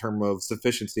think of it in terms of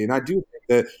sufficiency. And I do think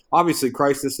that obviously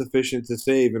Christ is sufficient to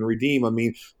save and redeem. I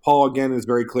mean, Paul, again, is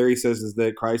very clear. He says is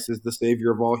that Christ is the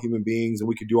Savior of all human beings, and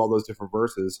we could do all those different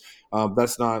verses.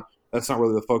 That's not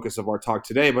really the focus of our talk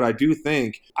today, but I do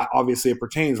think obviously it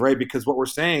pertains, right? Because what we're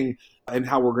saying and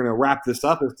how we're going to wrap this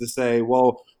up is to say,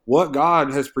 well, what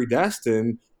God has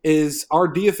predestined is our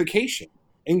deification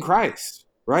in Christ,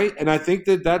 right? And I think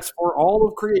that that's for all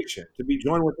of creation to be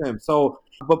joined with him. So,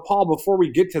 but Paul, before we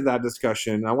get to that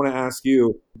discussion, I want to ask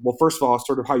you, well, first of all,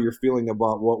 sort of how you're feeling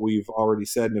about what we've already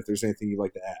said, and if there's anything you'd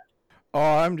like to add. Oh,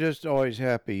 I'm just always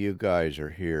happy you guys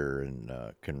are here and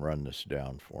can run this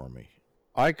down for me.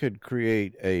 I could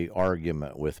create a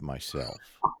argument with myself.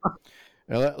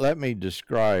 Now, let me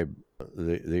describe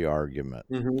the argument.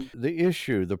 Mm-hmm. The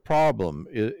issue, the problem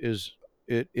is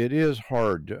it is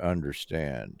hard to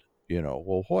understand.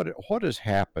 Well, what has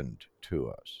happened to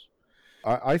us?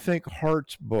 I think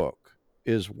Hart's book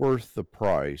is worth the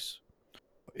price,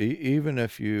 even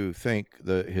if you think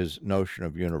that his notion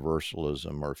of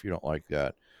universalism, or if you don't like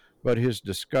that, but his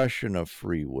discussion of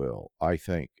free will, I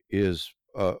think, is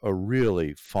a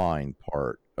really fine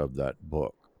part of that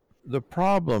book. The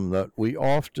problem that we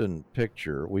often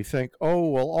picture, we think, oh,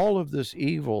 well, all of this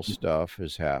evil stuff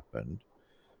has happened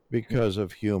because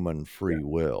of human free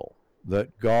will,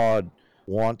 that God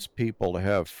wants people to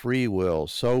have free will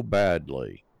so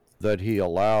badly that he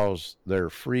allows their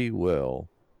free will,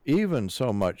 even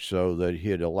so much so that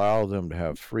he'd allow them to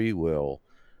have free will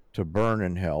to burn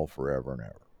in hell forever and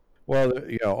ever. Well,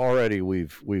 already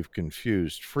we've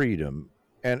confused freedom.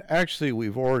 And actually,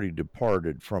 we've already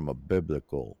departed from a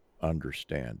biblical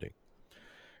understanding.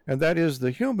 And that is,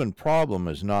 the human problem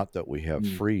is not that we have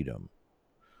freedom.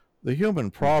 The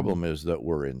human problem is that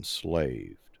we're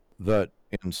enslaved, that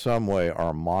in some way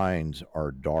our minds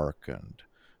are darkened,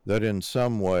 that in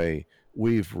some way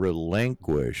we've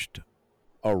relinquished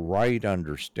a right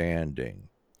understanding,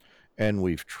 and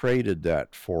we've traded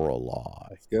that for a lie.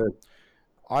 That's good.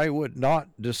 I would not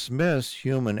dismiss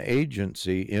human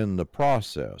agency in the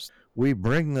process. We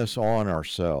bring this on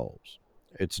ourselves.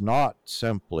 It's not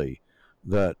simply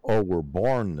that, oh, we're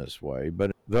born this way,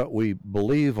 but that we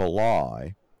believe a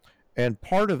lie. And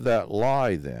part of that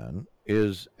lie then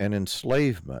is an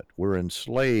enslavement. We're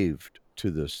enslaved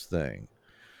to this thing.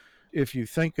 If you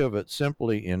think of it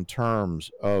simply in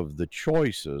terms of the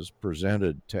choices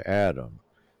presented to Adam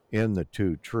in the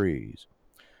two trees,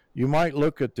 you might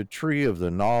look at the tree of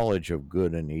the knowledge of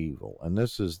good and evil, and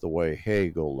this is the way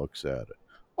Hegel looks at it.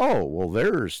 Oh, well,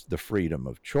 there's the freedom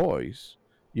of choice.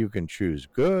 You can choose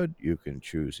good, you can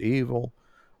choose evil.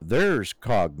 There's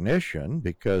cognition,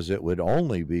 because it would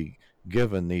only be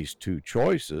given these two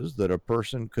choices that a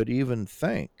person could even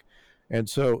think. And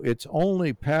so it's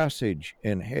only passage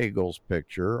in Hegel's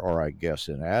picture, or I guess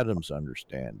in Adam's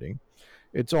understanding,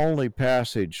 it's only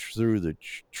passage through the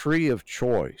tree of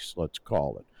choice, let's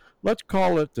call it. Let's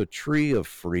call it the tree of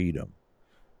freedom,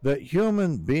 that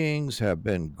human beings have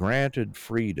been granted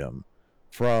freedom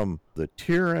from the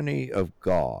tyranny of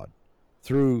God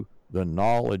through the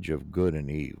knowledge of good and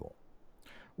evil.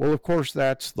 Well, of course,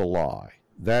 that's the lie.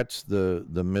 That's the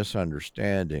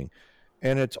misunderstanding.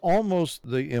 And it's almost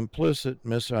the implicit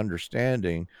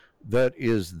misunderstanding that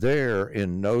is there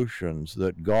in notions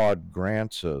that God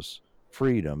grants us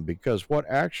freedom, because what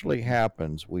actually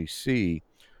happens, we see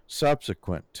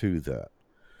subsequent to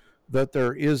that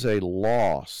there is a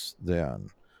loss then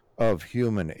of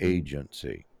human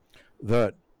agency,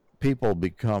 that people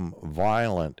become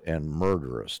violent and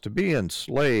murderous, to be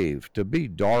enslaved, to be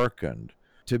darkened,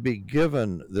 to be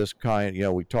given this kind,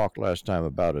 we talked last time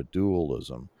about a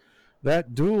dualism.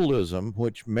 That dualism,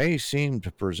 which may seem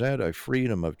to present a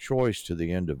freedom of choice to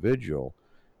the individual,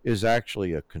 is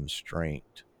actually a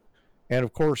constraint. And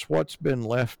of course, what's been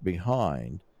left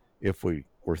behind, if we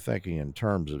were thinking in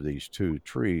terms of these two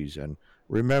trees, and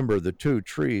remember the two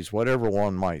trees, whatever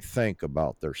one might think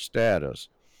about their status,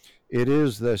 it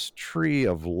is this tree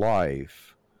of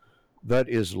life that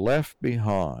is left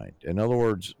behind. In other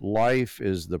words, life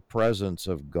is the presence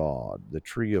of God. The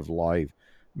tree of life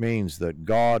means that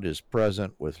God is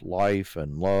present with life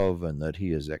and love, and that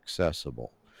he is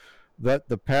accessible. That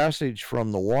the passage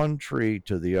from the one tree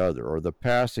to the other, or the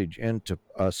passage into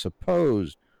a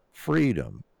supposed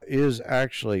freedom, is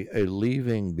actually a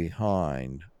leaving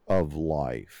behind of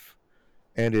life,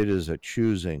 and it is a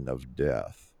choosing of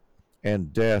death.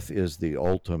 And death is the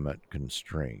ultimate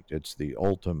constraint. It's the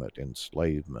ultimate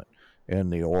enslavement,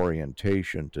 and the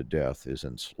orientation to death is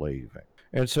enslaving.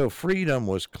 And so freedom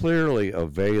was clearly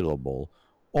available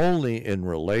only in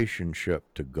relationship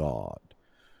to God.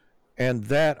 And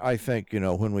that, I think,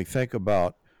 when we think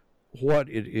about what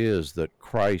it is that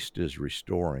Christ is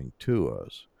restoring to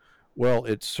us, well,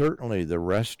 it's certainly the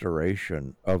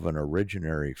restoration of an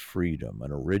originary freedom,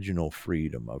 an original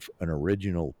freedom, of an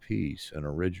original peace, an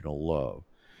original love.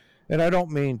 And I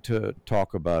don't mean to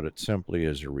talk about it simply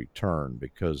as a return,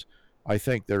 because I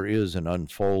think there is an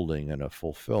unfolding and a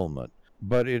fulfillment.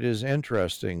 But it is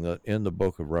interesting that in the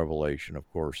book of Revelation, of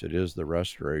course, it is the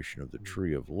restoration of the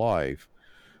tree of life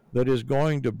that is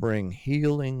going to bring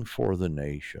healing for the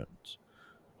nations.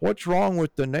 What's wrong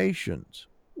with the nations?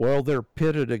 Well, they're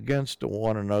pitted against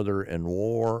one another in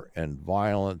war and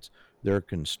violence. They're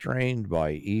constrained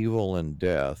by evil and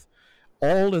death,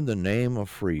 all in the name of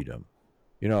freedom.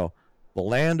 The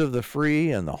land of the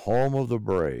free and the home of the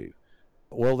brave.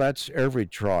 Well, that's every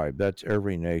tribe, that's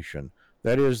every nation.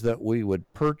 That is, that we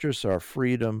would purchase our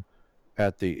freedom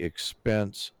at the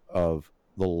expense of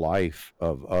the life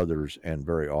of others, and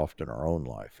very often our own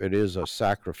life. It is a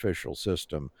sacrificial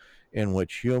system in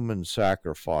which human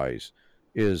sacrifice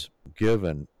is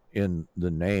given in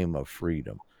the name of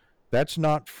freedom. That's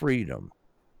not freedom.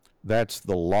 That's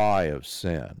the lie of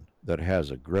sin that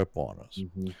has a grip on us.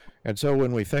 Mm-hmm. And so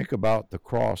when we think about the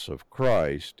cross of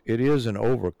Christ, it is an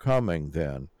overcoming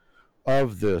then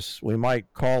of this, we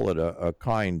might call it a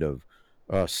kind of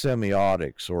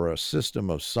semiotics, or a system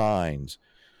of signs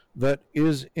that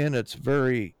is in its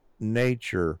very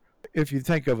nature, if you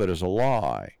think of it as a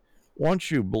lie.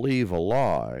 Once you believe a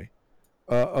lie,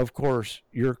 of course,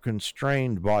 you're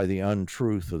constrained by the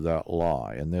untruth of that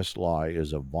lie, and this lie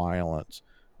is a violence,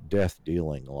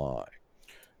 death-dealing lie.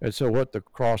 And so what the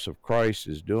cross of Christ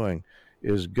is doing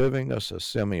is giving us a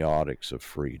semiotics of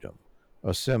freedom,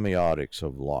 a semiotics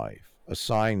of life, a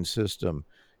sign system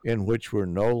in which we're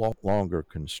no longer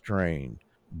constrained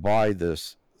by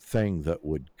this thing that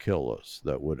would kill us,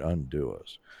 that would undo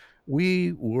us.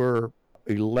 We were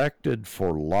elected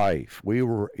for life. We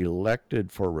were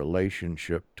elected for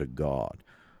relationship to God.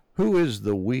 Who is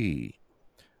the we?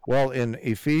 Well, in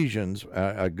Ephesians,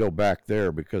 I go back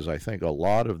there because I think a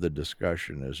lot of the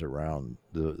discussion is around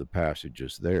the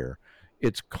passages there.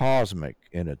 It's cosmic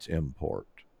in its import.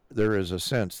 There is a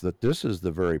sense that this is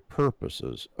the very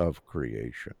purposes of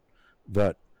creation,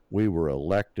 that we were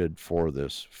elected for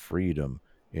this freedom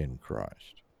in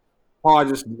Christ. Paul, I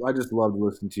just love to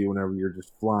listen to you whenever you're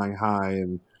just flying high,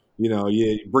 and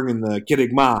you bringing the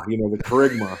kerygma, the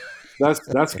charisma.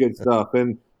 That's good stuff.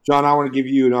 And John, I want to give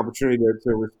you an opportunity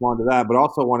to respond to that, but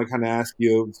also want to kind of ask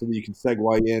you so that you can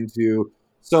segue into.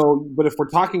 But if we're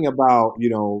talking about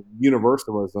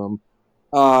universalism,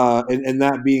 and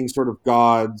that being sort of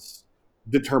God's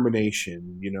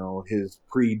determination, his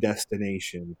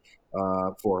predestination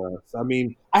for us. I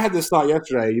mean, I had this thought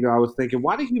yesterday. I was thinking,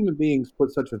 why do human beings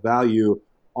put such a value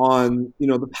on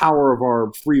the power of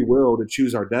our free will to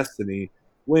choose our destiny,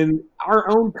 when our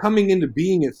own coming into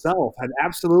being itself had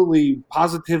absolutely,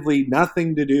 positively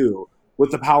nothing to do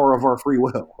with the power of our free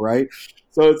will, right?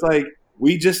 So it's like,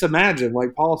 we just imagine,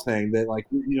 like Paul's saying,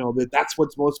 that that's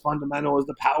what's most fundamental is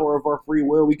the power of our free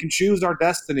will. We can choose our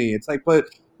destiny. It's like, but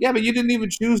Yeah, but you didn't even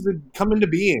choose to come into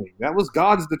being. That was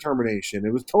God's determination.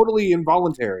 It was totally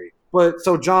involuntary. But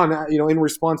so, John, in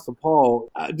response to Paul,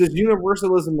 does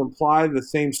universalism imply the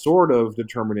same sort of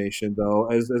determination, though,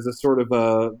 as a sort of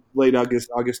a late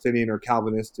Augustinian or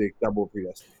Calvinistic double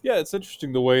predestination? Yeah, it's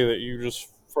interesting the way that you just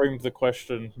framed the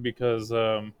question, because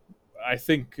I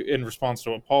think in response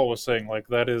to what Paul was saying, like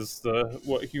that is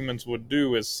what humans would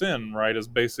do is sin, right? Is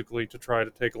basically to try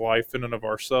to take life in and of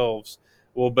ourselves.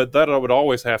 Well, but that would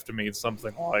always have to mean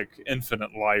something like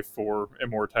infinite life or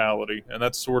immortality, and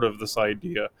that's sort of this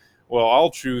idea. Well,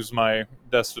 I'll choose my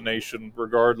destination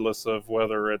regardless of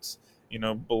whether it's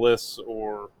bliss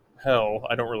or hell.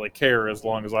 I don't really care as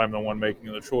long as I'm the one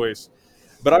making the choice.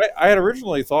 But I had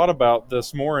originally thought about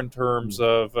this more in terms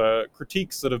of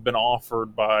critiques that have been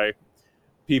offered by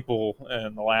people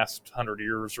in the last 100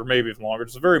 years, or maybe even longer.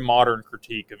 It's a very modern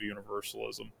critique of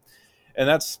universalism. And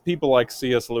that's people like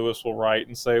C.S. Lewis will write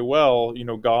and say, well,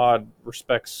 God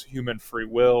respects human free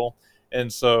will,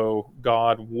 and so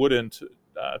God wouldn't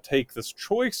take this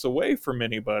choice away from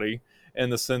anybody, in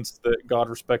the sense that God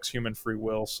respects human free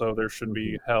will, so there should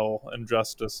be hell and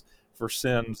justice for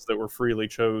sins that were freely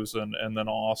chosen, and then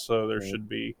also there should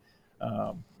be,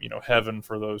 heaven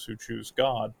for those who choose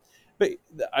God. But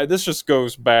this just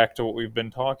goes back to what we've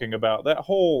been talking about. That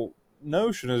whole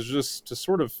notion is just to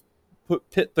sort of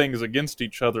pit things against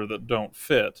each other that don't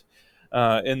fit,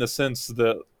 in the sense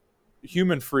that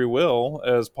human free will,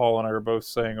 as Paul and I are both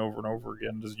saying over and over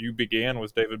again, as you began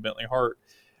with David Bentley Hart,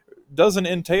 doesn't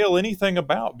entail anything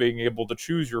about being able to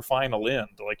choose your final end.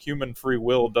 Like, human free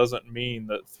will doesn't mean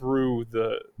that through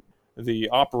the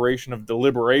operation of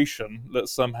deliberation that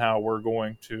somehow we're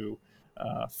going to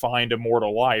find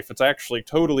immortal life. It's actually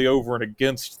totally over and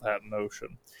against that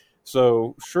notion.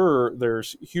 So sure,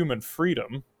 there's human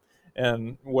freedom,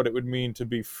 and what it would mean to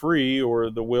be free, or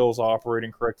the will's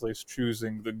operating correctly, is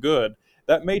choosing the good.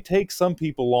 That may take some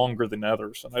people longer than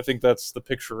others, and I think that's the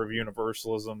picture of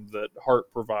universalism that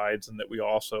Hart provides, and that we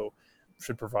also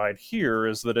should provide here,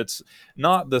 is that it's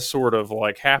not this sort of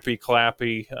like happy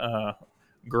clappy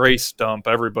grace dump,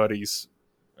 everybody's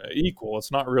equal.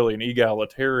 It's not really an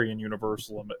egalitarian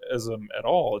universalism at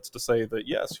all. It's to say that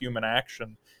yes, human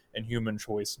action and human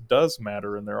choice does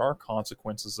matter, and there are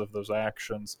consequences of those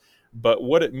actions, but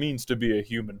what it means to be a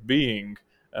human being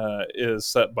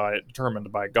is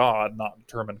determined by God, not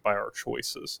determined by our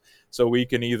choices. So we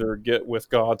can either get with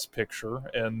God's picture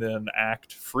and then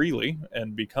act freely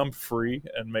and become free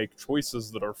and make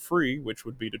choices that are free, which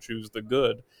would be to choose the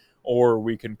good, or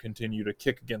we can continue to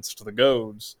kick against the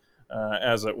goads,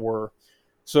 as it were.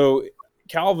 So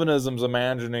Calvinism's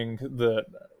imagining that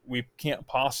we can't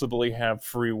possibly have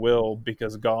free will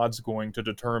because God's going to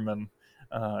determine.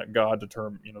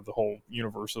 The whole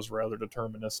universe is rather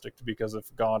deterministic, because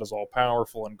if God is all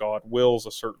powerful and God wills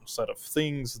a certain set of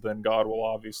things, then God will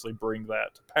obviously bring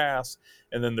that to pass,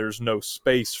 and then there's no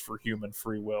space for human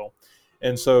free will.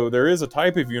 And so there is a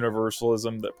type of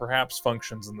universalism that perhaps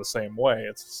functions in the same way.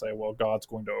 It's to say, well, God's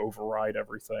going to override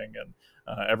everything, and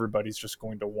everybody's just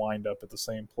going to wind up at the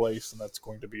same place, and that's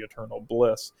going to be eternal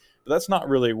bliss. But that's not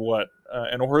really what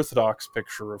an orthodox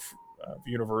picture of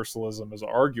universalism is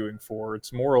arguing for.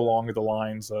 It's more along the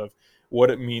lines of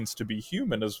what it means to be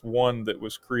human as one that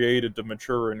was created to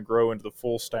mature and grow into the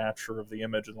full stature of the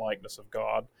image and likeness of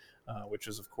God, which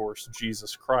is, of course,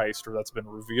 Jesus Christ, or that's been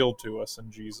revealed to us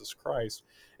in Jesus Christ.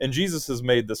 And Jesus has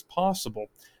made this possible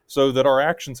so that our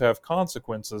actions have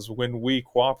consequences. When we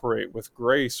cooperate with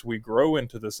grace, we grow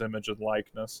into this image and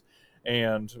likeness,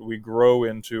 and we grow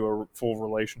into a full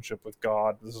relationship with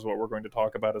God. This is what we're going to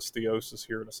talk about as theosis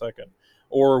here in a second.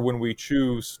 Or when we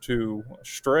choose to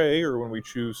stray, or when we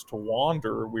choose to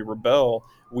wander, we rebel,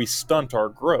 we stunt our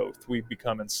growth. We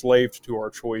become enslaved to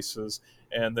our choices,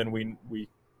 and then we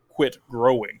quit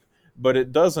growing. But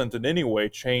it doesn't in any way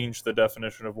change the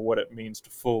definition of what it means to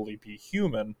fully be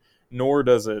human, nor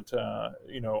does it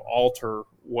alter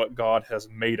what God has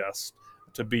made us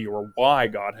to be, or why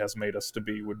God has made us to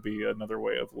be, would be another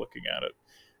way of looking at it.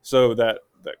 So that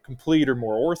complete or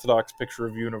more orthodox picture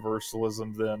of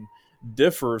universalism then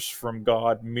differs from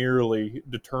God merely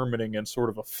determining in sort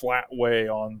of a flat way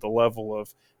on the level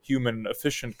of human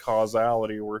efficient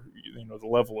causality, or the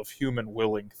level of human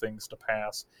willing things to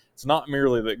pass. It's not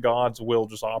merely that God's will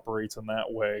just operates in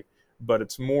that way, but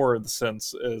it's more the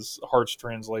sense, as Hart's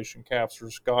translation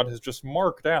captures, God has just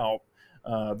marked out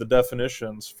the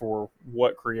definitions for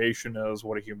what creation is,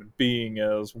 what a human being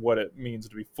is, what it means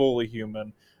to be fully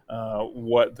human,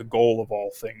 what the goal of all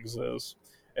things is.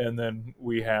 And then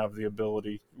we have the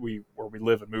ability, where we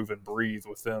live and move and breathe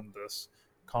within this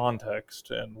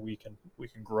context, and we can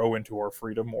grow into our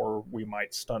freedom, or we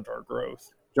might stunt our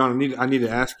growth. John, I need to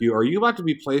ask you: are you about to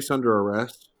be placed under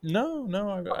arrest? No,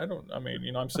 I don't. I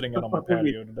mean, I'm sitting out on my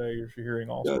patio today. You're hearing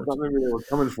all Yeah, I sorts thought of. maybe they were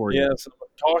coming for you. Yes,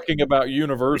 talking about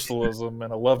universalism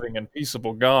and a loving and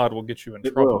peaceable God will get you in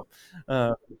It trouble.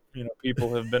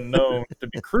 People have been known to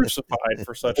be crucified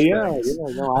for such Yeah, things.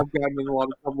 no, I've gotten in a lot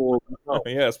of trouble.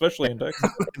 Yeah, especially in Texas.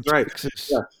 That's right.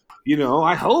 Yeah.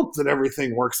 I hope that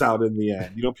everything works out in the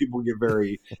end. People get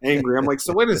very angry. I'm like,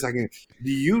 so wait a second.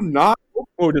 Do you not?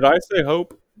 Oh, did I say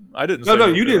hope? I didn't. No, say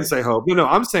hope, you did didn't I? say hope. No,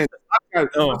 I'm saying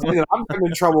I'm saying that I'm getting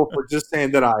in trouble for just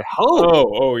saying that I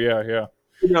hope. Oh, yeah.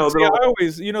 See, I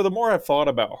always, the more I've thought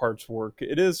about Hart's work,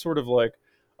 it is sort of like,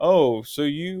 oh, so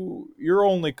you're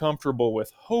only comfortable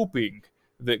with hoping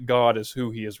that God is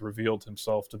who he has revealed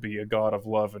himself to be, a God of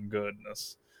love and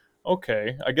goodness.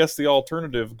 Okay, I guess the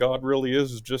alternative, God really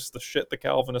is just the shit the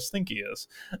Calvinists think he is.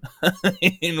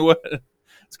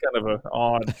 It's kind of an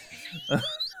odd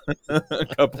a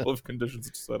couple of conditions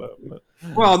to set up. But.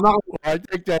 Well, I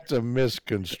think that's a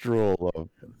misconstrual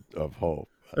of hope.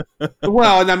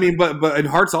 Well, and I mean, but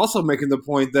Hart's also making the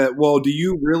point that, well, do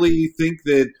you really think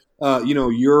that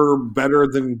you're better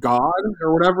than God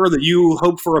or whatever? That you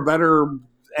hope for a better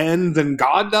end than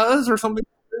God does, or something?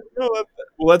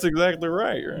 Well, that's exactly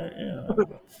right. Yeah.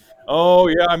 Oh,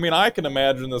 yeah. I mean, I can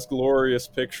imagine this glorious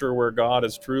picture where God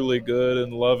is truly good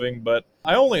and loving, but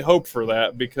I only hope for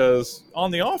that because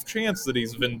on the off chance that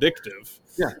he's vindictive.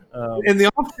 Yeah. In the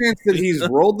off chance that he's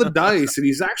rolled the dice and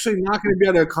he's actually not going to be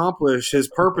able to accomplish his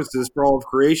purposes for all of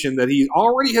creation that he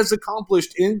already has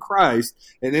accomplished in Christ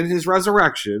and in his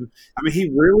resurrection. I mean,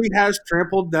 he really has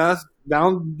trampled death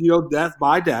down, death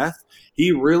by death.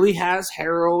 He really has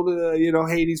heralded,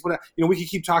 Hades. Whatever. We could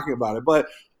keep talking about it, but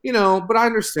but I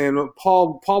understand.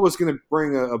 Paul was going to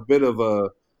bring a bit of a.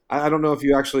 I don't know if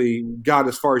you actually got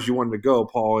as far as you wanted to go,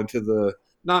 Paul,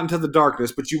 not into the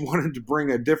darkness, but you wanted to bring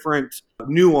a different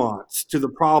nuance to the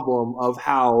problem of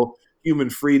how human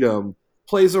freedom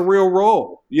plays a real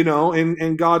role,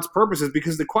 in God's purposes.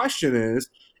 Because the question is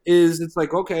it's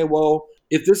like, okay, well,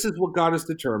 if this is what God has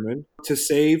determined to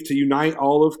save, to unite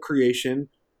all of creation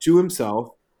to himself,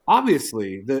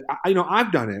 obviously that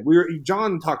I've done it.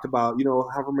 John talked about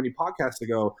however many podcasts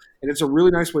ago, and it's a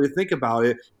really nice way to think about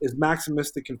it is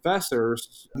Maximus the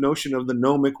Confessor's notion of the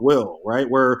gnomic will, right?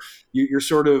 Where you're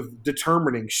sort of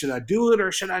determining, should I do it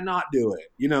or should I not do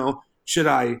it? Should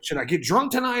I get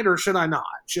drunk tonight or should I not?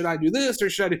 Should I do this or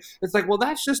should I do? It's like, well,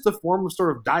 that's just a form of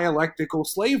sort of dialectical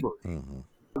slavery. Mm-hmm.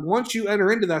 Once you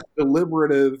enter into that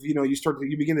deliberative,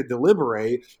 you begin to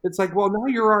deliberate. It's like, well, now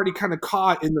you're already kind of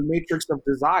caught in the matrix of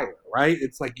desire, right?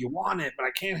 It's like you want it, but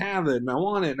I can't have it, and I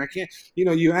want it, and I can't.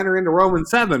 You enter into Romans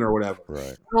 7 or whatever.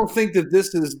 Right. I don't think that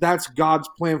that's God's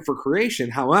plan for creation.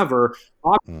 However,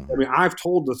 I mean, I've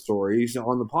told the stories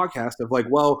on the podcast of like,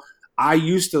 well, I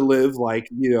used to live like,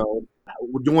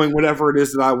 doing whatever it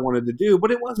is that I wanted to do,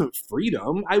 but it wasn't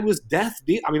freedom. I was death.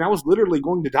 I mean, I was literally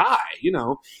going to die,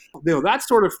 that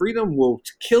sort of freedom will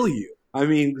kill you. I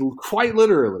mean, quite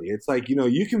literally. It's like,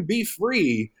 you can be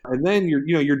free and then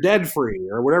you're dead free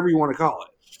or whatever you want to call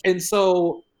it. And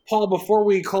so, Paul, before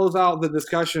we close out the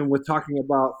discussion with talking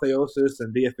about theosis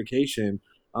and deification,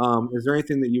 is there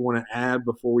anything that you want to add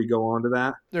before we go on to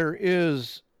that? There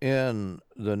is in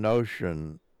the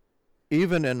notion,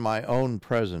 even in my own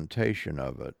presentation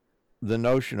of it, the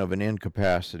notion of an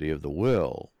incapacity of the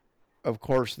will. Of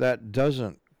course, that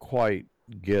doesn't quite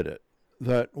get it.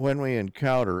 That when we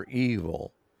encounter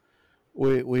evil,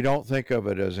 we don't think of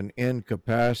it as an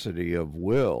incapacity of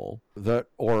will,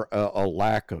 or a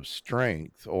lack of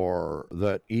strength, or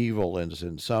that evil is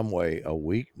in some way a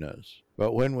weakness.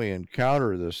 But when we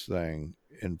encounter this thing,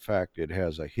 in fact, it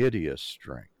has a hideous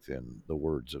strength, in the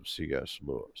words of C.S.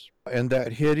 Lewis. And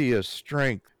that hideous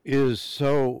strength is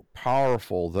so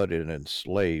powerful that it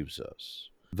enslaves us,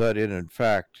 that in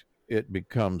fact, it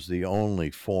becomes the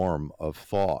only form of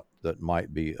thought that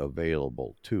might be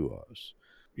available to us.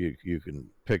 You can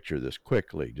picture this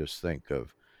quickly. Just think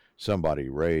of somebody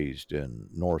raised in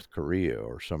North Korea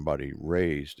or somebody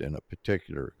raised in a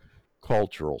particular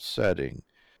cultural setting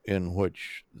in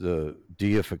which the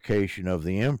deification of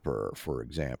the emperor, for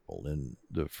example, in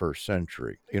the first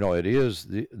century. It is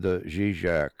the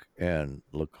Zizek and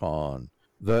Lacan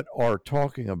that are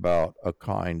talking about a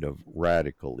kind of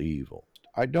radical evil.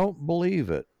 I don't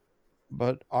believe it,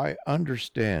 but I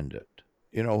understand it.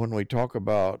 When we talk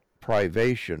about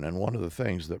privation, and one of the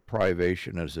things that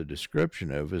privation is a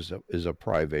description of is a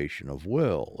privation of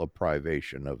will, a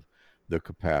privation of the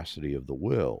capacity of the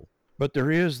will. But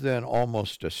there is then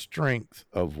almost a strength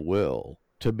of will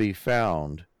to be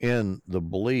found in the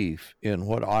belief in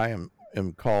what I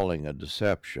am calling a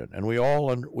deception. And we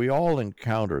all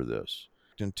encounter this.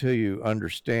 until you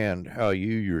understand how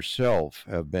you yourself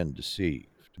have been deceived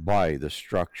by the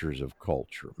structures of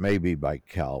culture, maybe by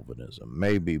Calvinism,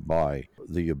 maybe by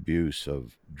the abuse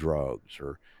of drugs,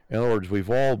 or in other words, we've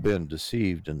all been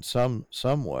deceived in some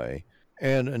way.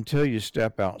 And until you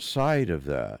step outside of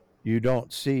that, you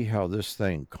don't see how this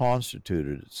thing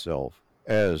constituted itself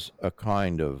as a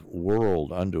kind of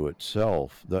world unto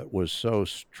itself that was so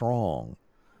strong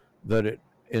that it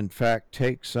in fact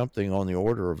takes something on the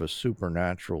order of a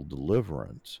supernatural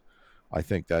deliverance. I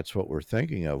think that's what we're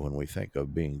thinking of when we think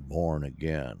of being born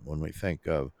again, when we think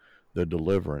of the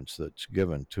deliverance that's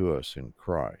given to us in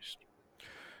Christ.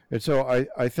 And so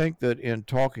I think that in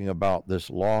talking about this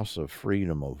loss of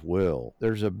freedom of will,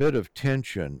 there's a bit of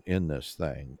tension in this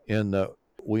thing, in that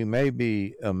we may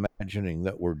be imagining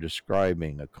that we're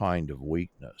describing a kind of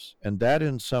weakness, and that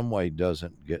in some way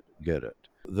doesn't get it.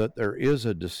 That there is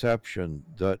a deception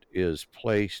that is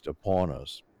placed upon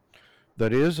us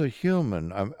that is a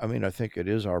human. I mean, I think it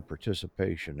is our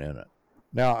participation in it.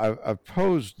 Now, I've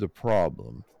posed the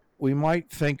problem. We might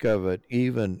think of it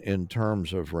even in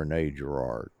terms of Rene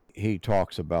Girard. He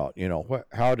talks about,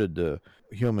 how did the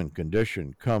human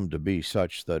condition come to be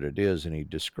such that it is, and he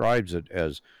describes it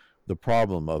as the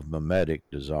problem of mimetic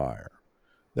desire.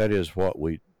 That is, what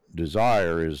we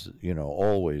desire is,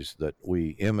 always that we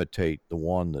imitate the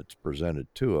one that's presented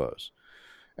to us.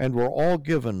 And we're all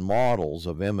given models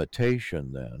of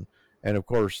imitation then. And of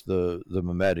course, the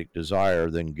mimetic desire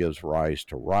then gives rise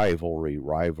to rivalry.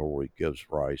 Rivalry gives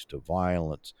rise to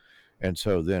violence. And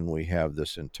so then we have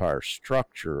this entire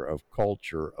structure of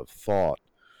culture, of thought,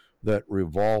 that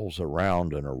revolves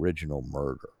around an original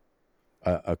murder,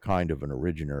 a kind of an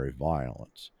originary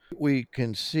violence. We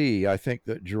can see, I think,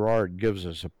 that Girard gives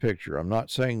us a picture. I'm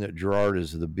not saying that Girard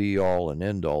is the be-all and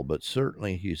end-all, but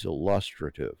certainly he's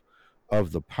illustrative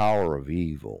of the power of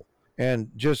evil. And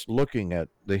just looking at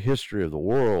the history of the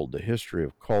world, the history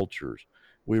of cultures,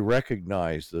 we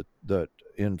recognize that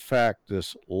in fact,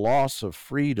 this loss of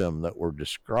freedom that we're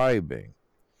describing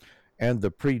and the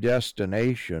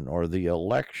predestination or the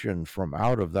election from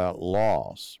out of that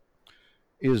loss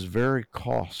is very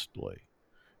costly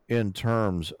in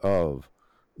terms of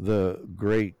the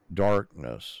great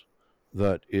darkness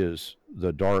that is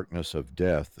the darkness of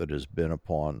death that has been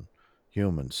upon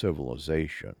human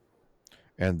civilization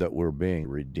and that we're being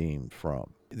redeemed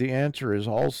from. The answer is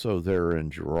also there in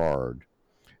Girard,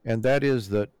 and that is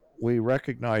that we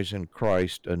recognize in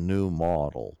Christ a new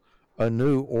model, a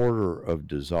new order of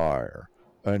desire,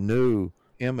 a new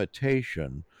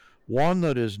imitation, one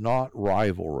that is not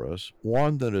rivalrous,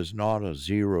 one that is not a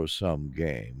zero-sum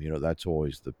game. That's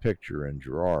always the picture in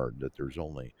Girard, that there's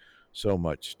only so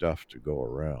much stuff to go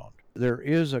around. There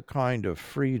is a kind of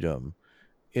freedom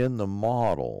in the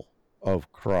model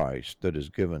of Christ that is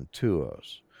given to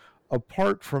us.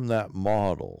 Apart from that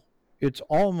model, it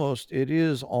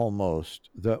is almost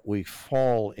that we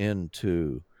fall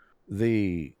into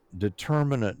the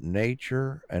determinate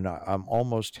nature, and I'm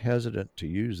almost hesitant to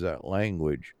use that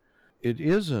language. It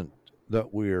isn't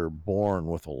that we're born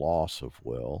with a loss of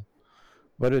will,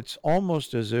 but it's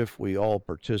almost as if we all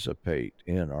participate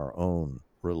in our own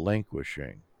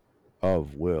relinquishing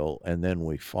of will, and then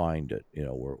we find it.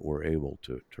 We're able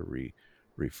to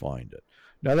refine it.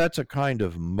 Now, that's a kind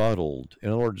of muddled, in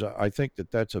other words, I think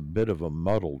that's a bit of a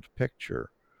muddled picture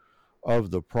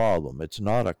of the problem. It's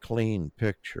not a clean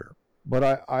picture.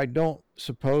 But I don't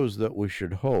suppose that we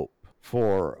should hope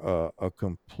for a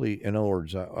complete, in other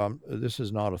words, this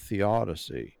is not a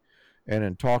theodicy. And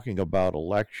in talking about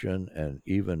election and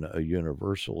even a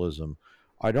universalism,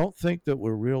 I don't think that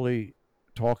we're really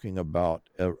talking about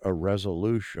a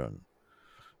resolution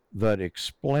that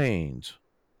explains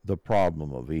the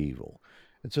problem of evil.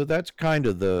 And so that's kind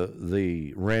of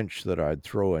the wrench that I'd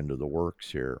throw into the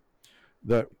works here,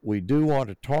 that we do want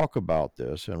to talk about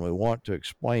this and we want to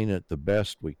explain it the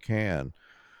best we can,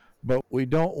 but we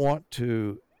don't want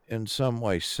to in some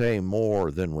way say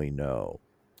more than we know.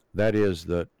 That is,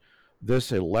 that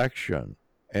this election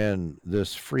and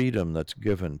this freedom that's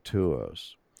given to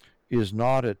us is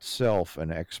not itself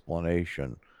an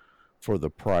explanation for the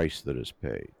price that is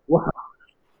paid. Wow.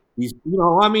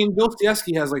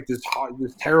 Dostoevsky has like this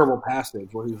terrible passage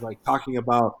where he's like talking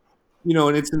about,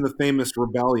 and it's in the famous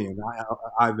Rebellion,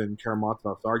 Ivan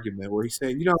Karamazov's argument, where he's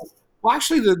saying,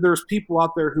 actually there's people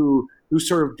out there who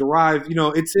sort of derive,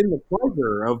 it's in the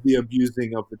pleasure of the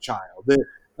abusing of the child.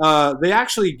 They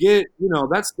actually get,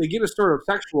 they get a sort of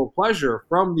sexual pleasure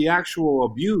from the actual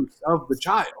abuse of the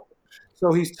child.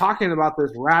 So he's talking about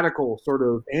this radical sort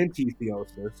of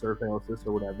anti-theosis or theosis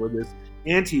or whatever, this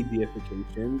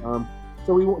anti-deification. So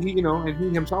So he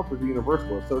himself was a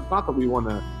universalist. So it's not that we want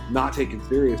to not take it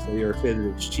seriously or say that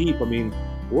it's cheap. I mean,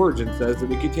 Origin says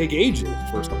that it could take ages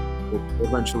for someone to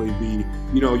eventually be,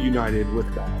 united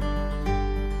with God.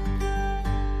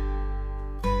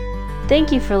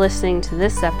 Thank you for listening to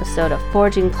this episode of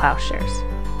Forging Plowshares.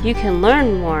 You can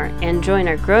learn more and join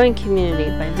our growing community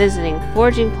by visiting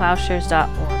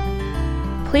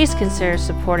forgingplowshares.org. Please consider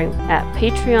supporting at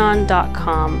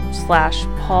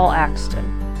patreon.com/Paul Axton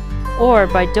or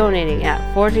by donating at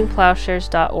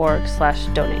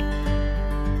forgingplowshares.org/donate.